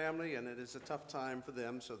her family, and it is a tough time for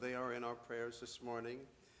them, so they are in our prayers this morning.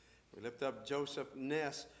 We lift up Joseph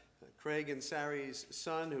Ness, Craig and Sari's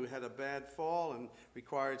son, who had a bad fall and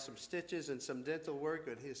required some stitches and some dental work,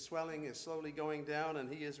 but his swelling is slowly going down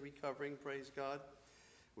and he is recovering, praise God.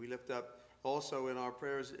 We lift up also in our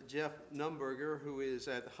prayers, Jeff Numberger, who is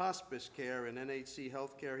at hospice care in NHC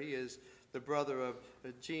Healthcare. He is the brother of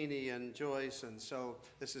Jeannie and Joyce, and so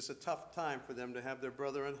this is a tough time for them to have their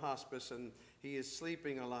brother in hospice, and he is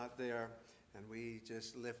sleeping a lot there, and we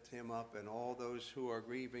just lift him up and all those who are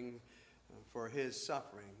grieving for his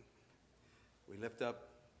suffering. We lift up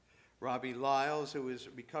Robbie Lyles, who is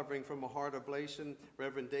recovering from a heart ablation.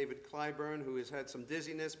 Reverend David Clyburn, who has had some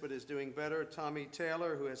dizziness but is doing better. Tommy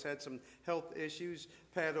Taylor, who has had some health issues.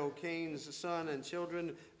 Pat O'Kane's son and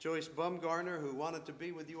children. Joyce Bumgarner, who wanted to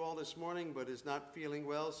be with you all this morning but is not feeling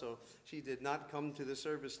well, so she did not come to the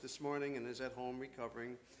service this morning and is at home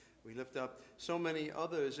recovering. We lift up so many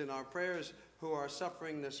others in our prayers who are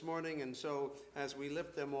suffering this morning, and so as we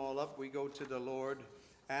lift them all up, we go to the Lord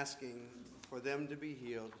asking for them to be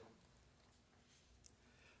healed.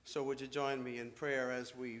 So would you join me in prayer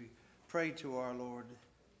as we pray to our Lord?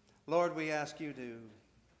 Lord, we ask you to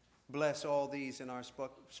bless all these in our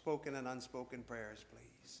spoken and unspoken prayers,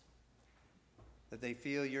 please. That they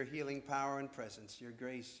feel your healing power and presence, your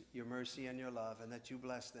grace, your mercy, and your love, and that you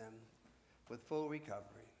bless them with full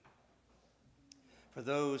recovery. For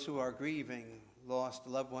those who are grieving lost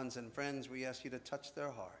loved ones and friends, we ask you to touch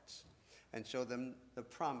their hearts and show them the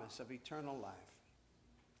promise of eternal life.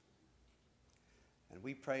 And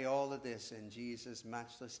we pray all of this in Jesus'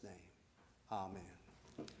 matchless name. Amen.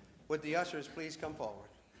 Would the ushers please come forward?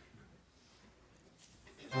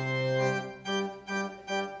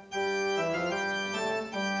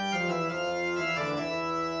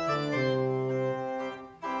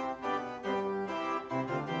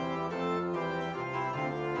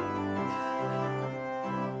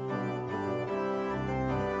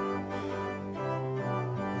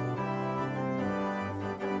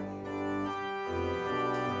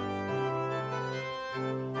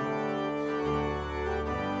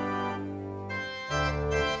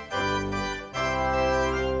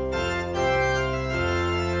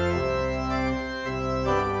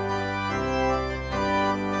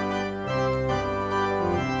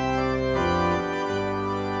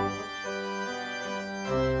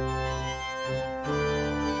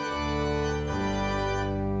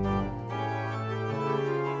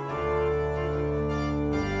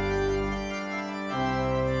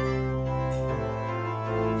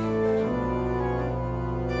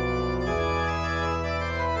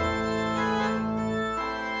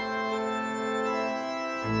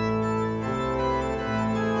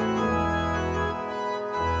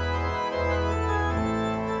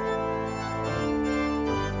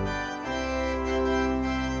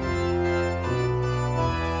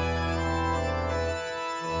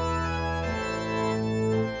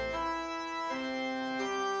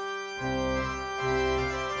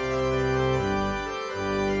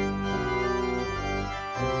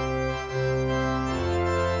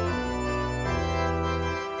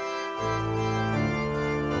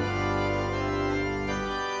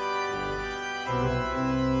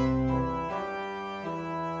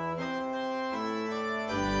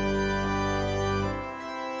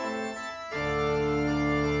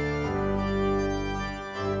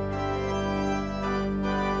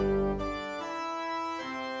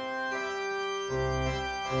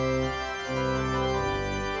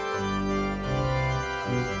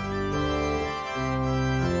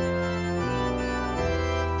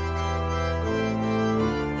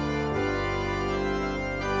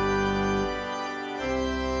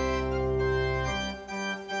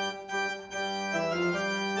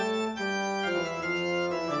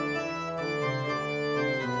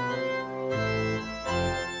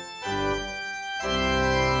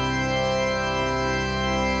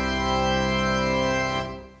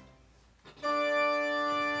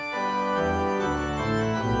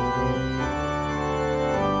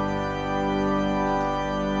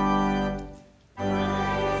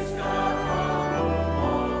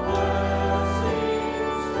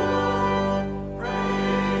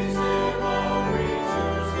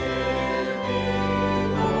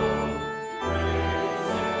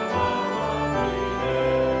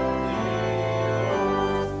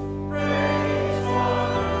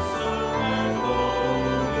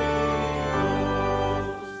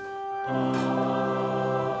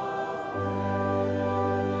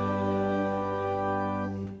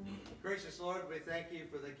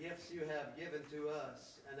 have given to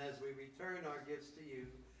us, and as we return our gifts to you,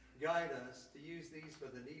 guide us to use these for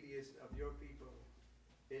the neediest of your people.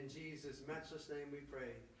 In Jesus' matchless name we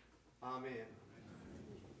pray. Amen.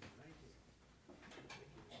 Thank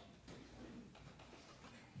you.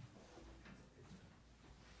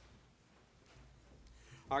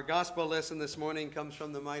 Our gospel lesson this morning comes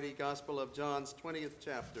from the mighty Gospel of John's 20th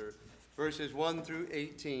chapter, verses 1 through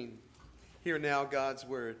 18. Hear now God's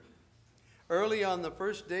word. Early on the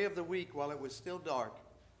first day of the week, while it was still dark,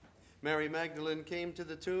 Mary Magdalene came to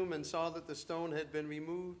the tomb and saw that the stone had been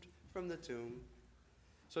removed from the tomb.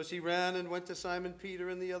 So she ran and went to Simon Peter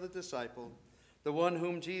and the other disciple, the one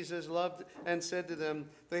whom Jesus loved, and said to them,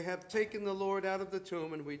 "They have taken the Lord out of the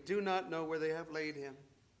tomb, and we do not know where they have laid him."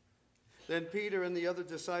 Then Peter and the other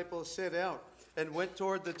disciple set out and went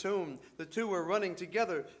toward the tomb. The two were running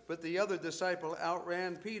together, but the other disciple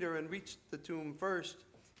outran Peter and reached the tomb first.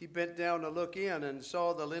 He bent down to look in and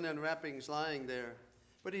saw the linen wrappings lying there,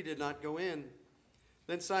 but he did not go in.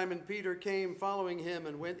 Then Simon Peter came following him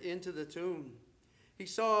and went into the tomb. He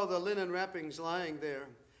saw the linen wrappings lying there,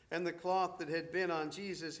 and the cloth that had been on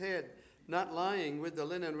Jesus' head, not lying with the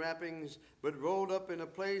linen wrappings, but rolled up in a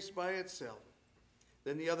place by itself.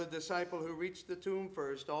 Then the other disciple who reached the tomb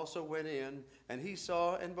first also went in, and he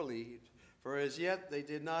saw and believed, for as yet they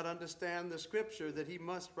did not understand the scripture that he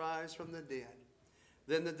must rise from the dead.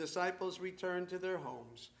 Then the disciples returned to their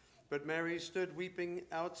homes, but Mary stood weeping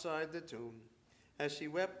outside the tomb. As she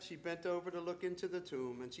wept, she bent over to look into the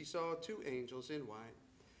tomb, and she saw two angels in white,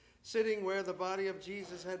 sitting where the body of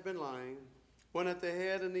Jesus had been lying, one at the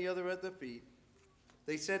head and the other at the feet.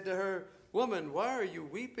 They said to her, "Woman, why are you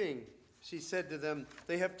weeping?" She said to them,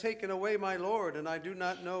 "They have taken away my Lord, and I do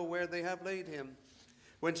not know where they have laid him."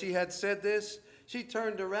 When she had said this, she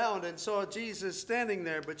turned around and saw Jesus standing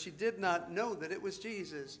there, but she did not know that it was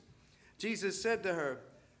Jesus. Jesus said to her,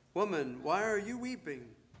 "Woman, why are you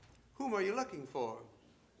weeping? Whom are you looking for?"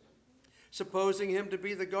 Supposing him to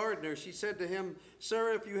be the gardener, she said to him,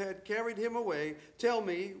 "Sir, if you had carried him away, tell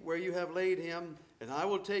me where you have laid him, and I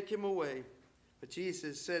will take him away." But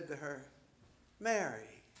Jesus said to her,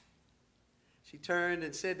 "Mary." She turned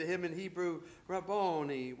and said to him in Hebrew,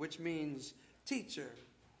 "Rabboni," which means teacher.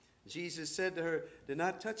 Jesus said to her, "Do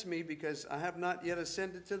not touch me, because I have not yet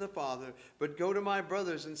ascended to the Father, but go to my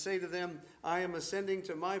brothers and say to them, I am ascending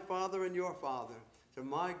to my Father and your Father, to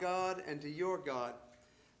my God and to your God."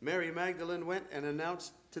 Mary Magdalene went and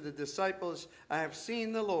announced to the disciples, "I have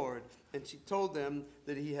seen the Lord," and she told them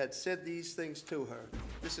that he had said these things to her.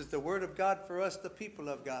 This is the word of God for us, the people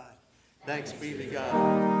of God. Thanks be to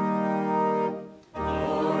God.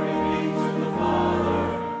 Glory be to the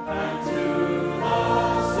Father, and to the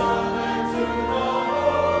Son, and to the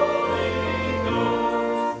Holy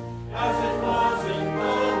Ghost, as it was in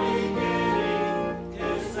the beginning,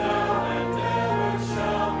 is now, and ever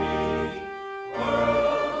shall be,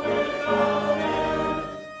 world without end.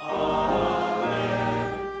 Amen.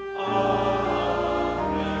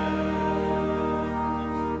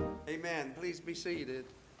 Amen. Amen. Please be seated.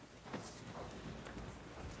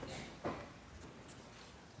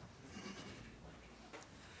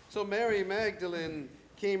 So Mary Magdalene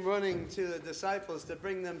came running to the disciples to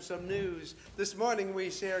bring them some news. This morning we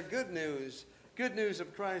share good news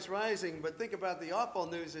of Christ rising, but think about the awful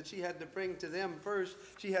news that she had to bring to them first.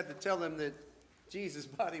 She had to tell them that Jesus'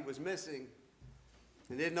 body was missing.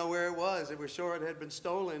 They didn't know where it was. They were sure it had been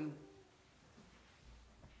stolen.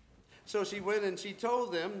 So she went and she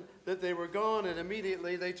told them that they were gone, and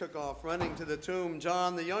immediately they took off running to the tomb.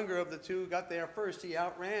 John, the younger of the two, got there first. He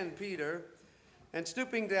outran Peter. And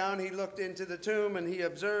stooping down, he looked into the tomb, and he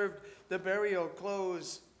observed the burial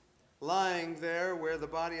clothes lying there where the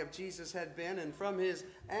body of Jesus had been. And from his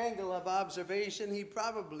angle of observation, he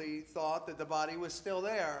probably thought that the body was still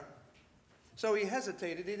there. So he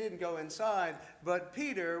hesitated. He didn't go inside. But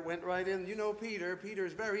Peter went right in. You know Peter.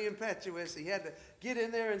 Peter's very impetuous. He had to get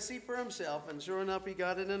in there and see for himself. And sure enough, he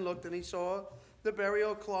got in and looked, and he saw the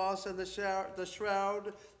burial cloths and the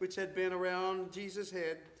shroud which had been around Jesus'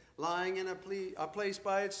 head, lying in a place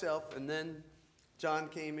by itself. And then John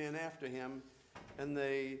came in after him, and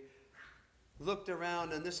they looked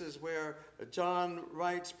around, and this is where John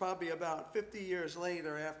writes probably about 50 years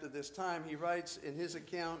later after this time. He writes in his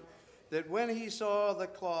account that when he saw the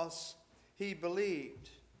cloths, he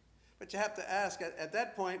believed. But you have to ask, at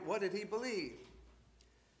that point, what did he believe?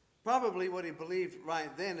 Probably what he believed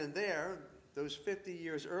right then and there, those 50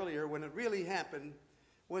 years earlier, when it really happened,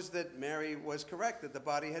 was that Mary was correct, that the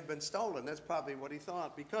body had been stolen. That's probably what he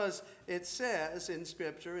thought, because it says in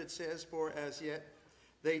Scripture, it says, "For as yet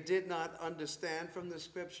they did not understand from the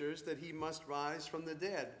Scriptures that he must rise from the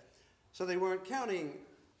dead." So they weren't counting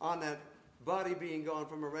on that body being gone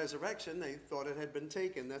from a resurrection, they thought it had been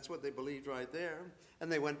taken. That's what they believed right there.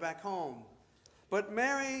 And they went back home. But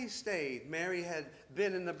Mary stayed. Mary had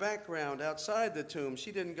been in the background outside the tomb.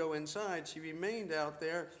 She didn't go inside. She remained out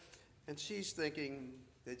there. And she's thinking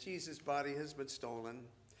that Jesus' body has been stolen.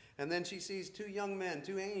 And then she sees two young men,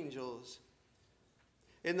 two angels.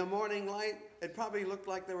 In the morning light, it probably looked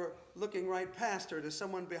like they were looking right past her to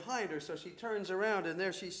someone behind her. So she turns around, and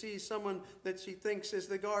there she sees someone that she thinks is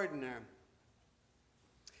the gardener.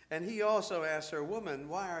 And he also asks her, "Woman,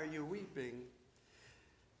 why are you weeping?"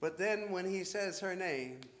 But then when he says her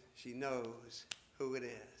name, she knows who it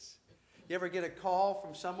is. You ever get a call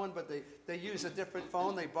from someone, but they use a different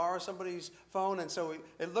phone? They borrow somebody's phone, and so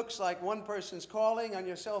it looks like one person's calling on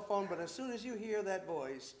your cell phone, but as soon as you hear that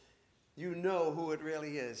voice, you know who it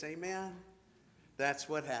really is. Amen? That's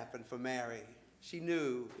what happened for Mary. She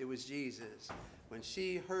knew it was Jesus when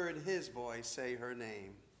she heard his voice say her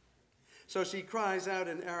name. So she cries out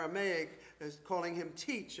in Aramaic, calling him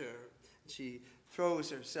teacher. She throws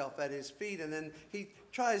herself at his feet, and then he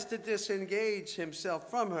tries to disengage himself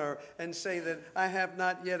from her and say that I have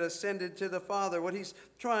not yet ascended to the Father. What he's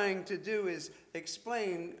trying to do is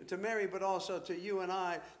explain to Mary, but also to you and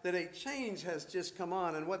I, that a change has just come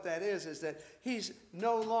on. And what that is that he's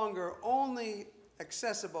no longer only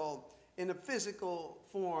accessible in a physical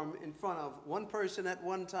form in front of one person at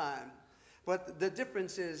one time. But the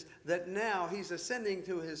difference is that now he's ascending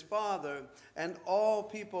to his Father, and all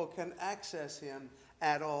people can access him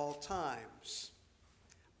at all times.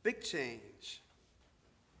 Big change.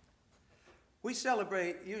 We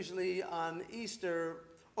celebrate usually on Easter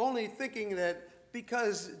only thinking that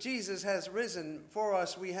because Jesus has risen for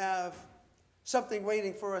us, we have something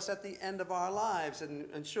waiting for us at the end of our lives.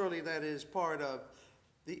 And surely that is part of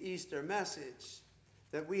the Easter message,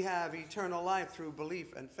 that we have eternal life through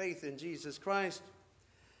belief and faith in Jesus Christ.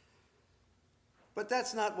 But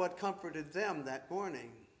that's not what comforted them that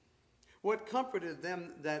morning. What comforted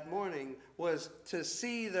them that morning was to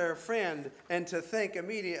see their friend and to think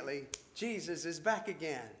immediately, Jesus is back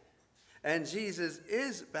again. And Jesus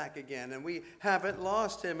is back again, and we haven't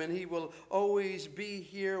lost him, and he will always be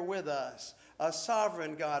here with us. A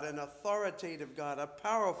sovereign God, an authoritative God, a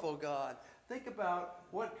powerful God. Think about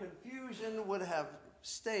what confusion would have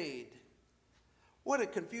stayed. What a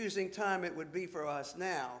confusing time it would be for us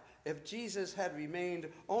now if Jesus had remained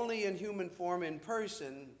only in human form in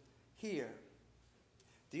person here.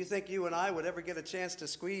 Do you think you and I would ever get a chance to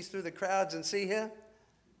squeeze through the crowds and see him?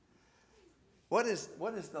 What is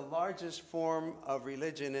the largest form of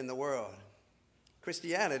religion in the world?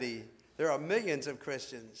 Christianity. There are millions of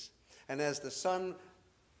Christians. And as the sun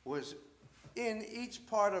was in each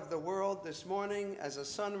part of the world this morning, as a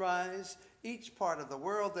sunrise, each part of the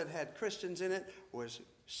world that had Christians in it was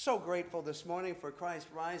so grateful this morning for Christ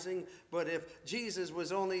rising. But if Jesus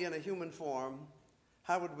was only in a human form,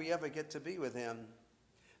 how would we ever get to be with him?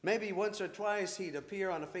 Maybe once or twice he'd appear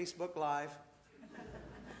on a Facebook Live.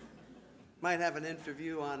 Might have an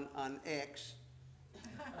interview on X.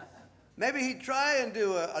 Maybe he'd try and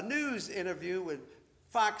do a news interview with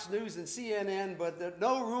Fox News and CNN, but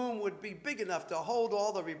no room would be big enough to hold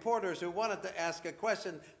all the reporters who wanted to ask a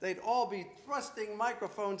question. They'd all be thrusting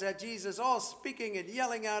microphones at Jesus, all speaking and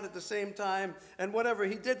yelling out at the same time, and whatever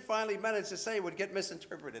he did finally manage to say would get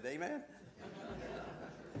misinterpreted. Amen?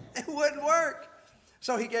 It wouldn't work.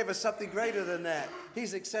 So he gave us something greater than that.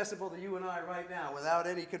 He's accessible to you and I right now without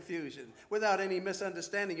any confusion, without any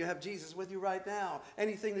misunderstanding. You have Jesus with you right now.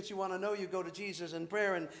 Anything that you want to know, you go to Jesus in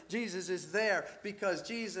prayer, and Jesus is there because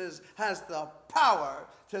Jesus has the power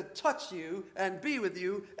to touch you and be with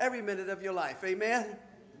you every minute of your life. Amen?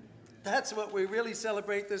 That's what we really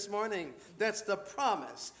celebrate this morning. That's the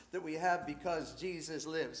promise that we have because Jesus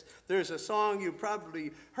lives. There's a song you probably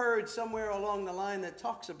heard somewhere along the line that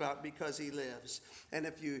talks about because he lives. And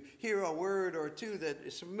if you hear a word or two that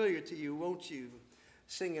is familiar to you, won't you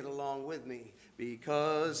sing it along with me?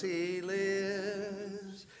 Because he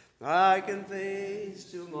lives, I can face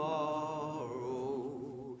tomorrow.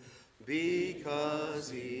 Because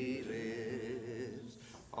he lives,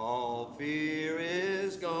 all fear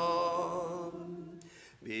is gone,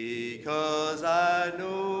 because I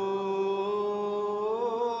know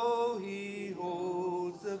he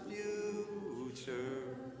holds the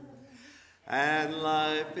future, and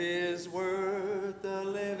life is worth the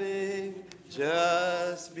living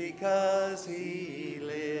just because he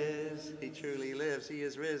lives. He truly lives. He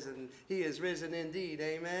is risen. He is risen indeed.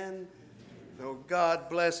 Amen. So God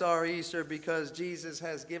bless our Easter because Jesus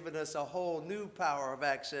has given us a whole new power of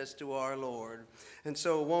access to our Lord. And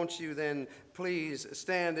so won't you then please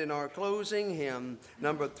stand in our closing hymn,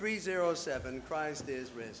 number 307, Christ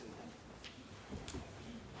is Risen.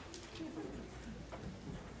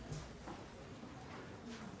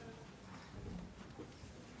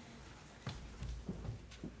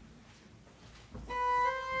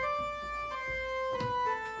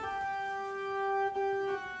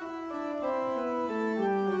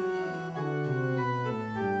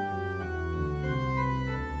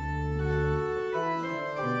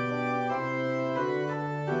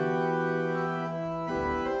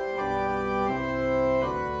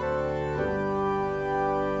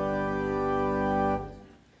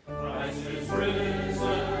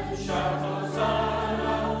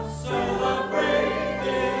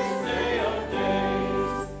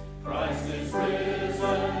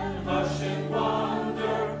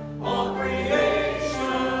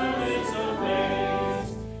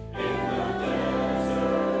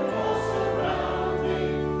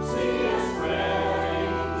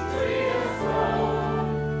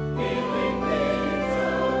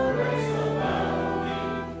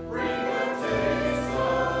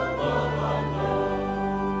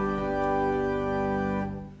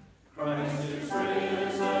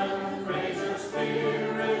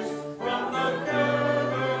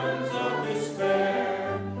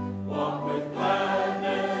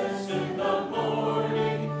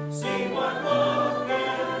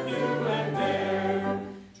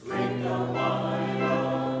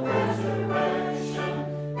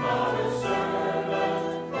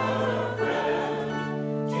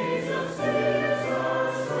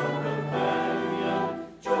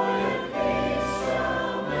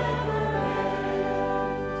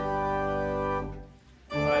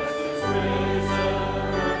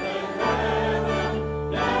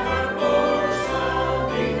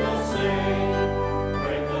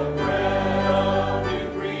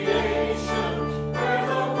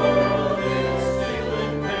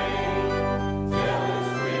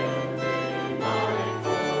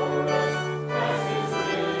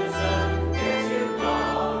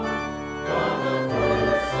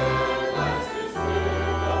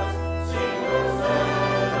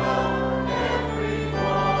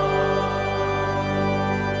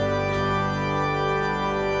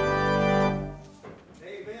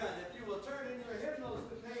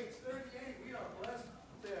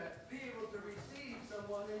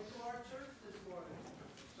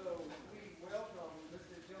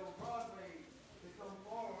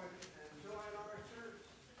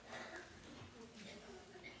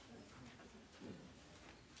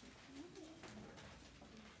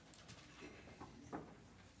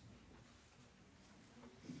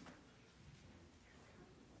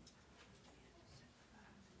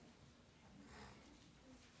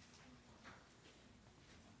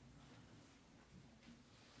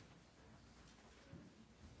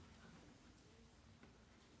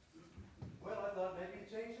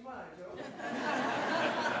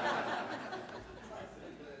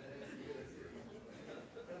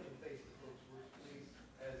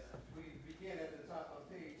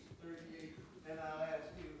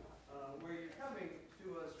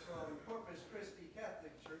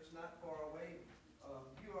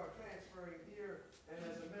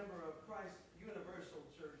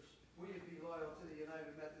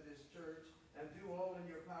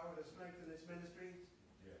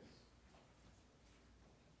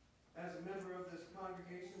 As a member of this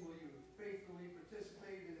congregation, will you faithfully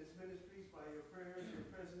participate in its ministries by your prayers, your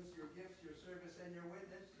presence, your gifts, your service, and your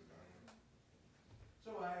witness?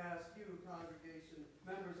 So I ask you, congregation,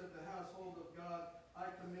 members of the household of God, I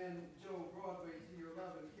commend Joe Broadway to your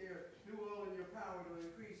love and care. Do all in your power to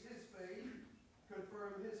increase his faith,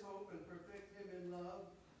 confirm his hope, and perfect him in love.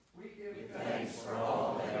 We give Thanks for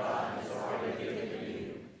all that God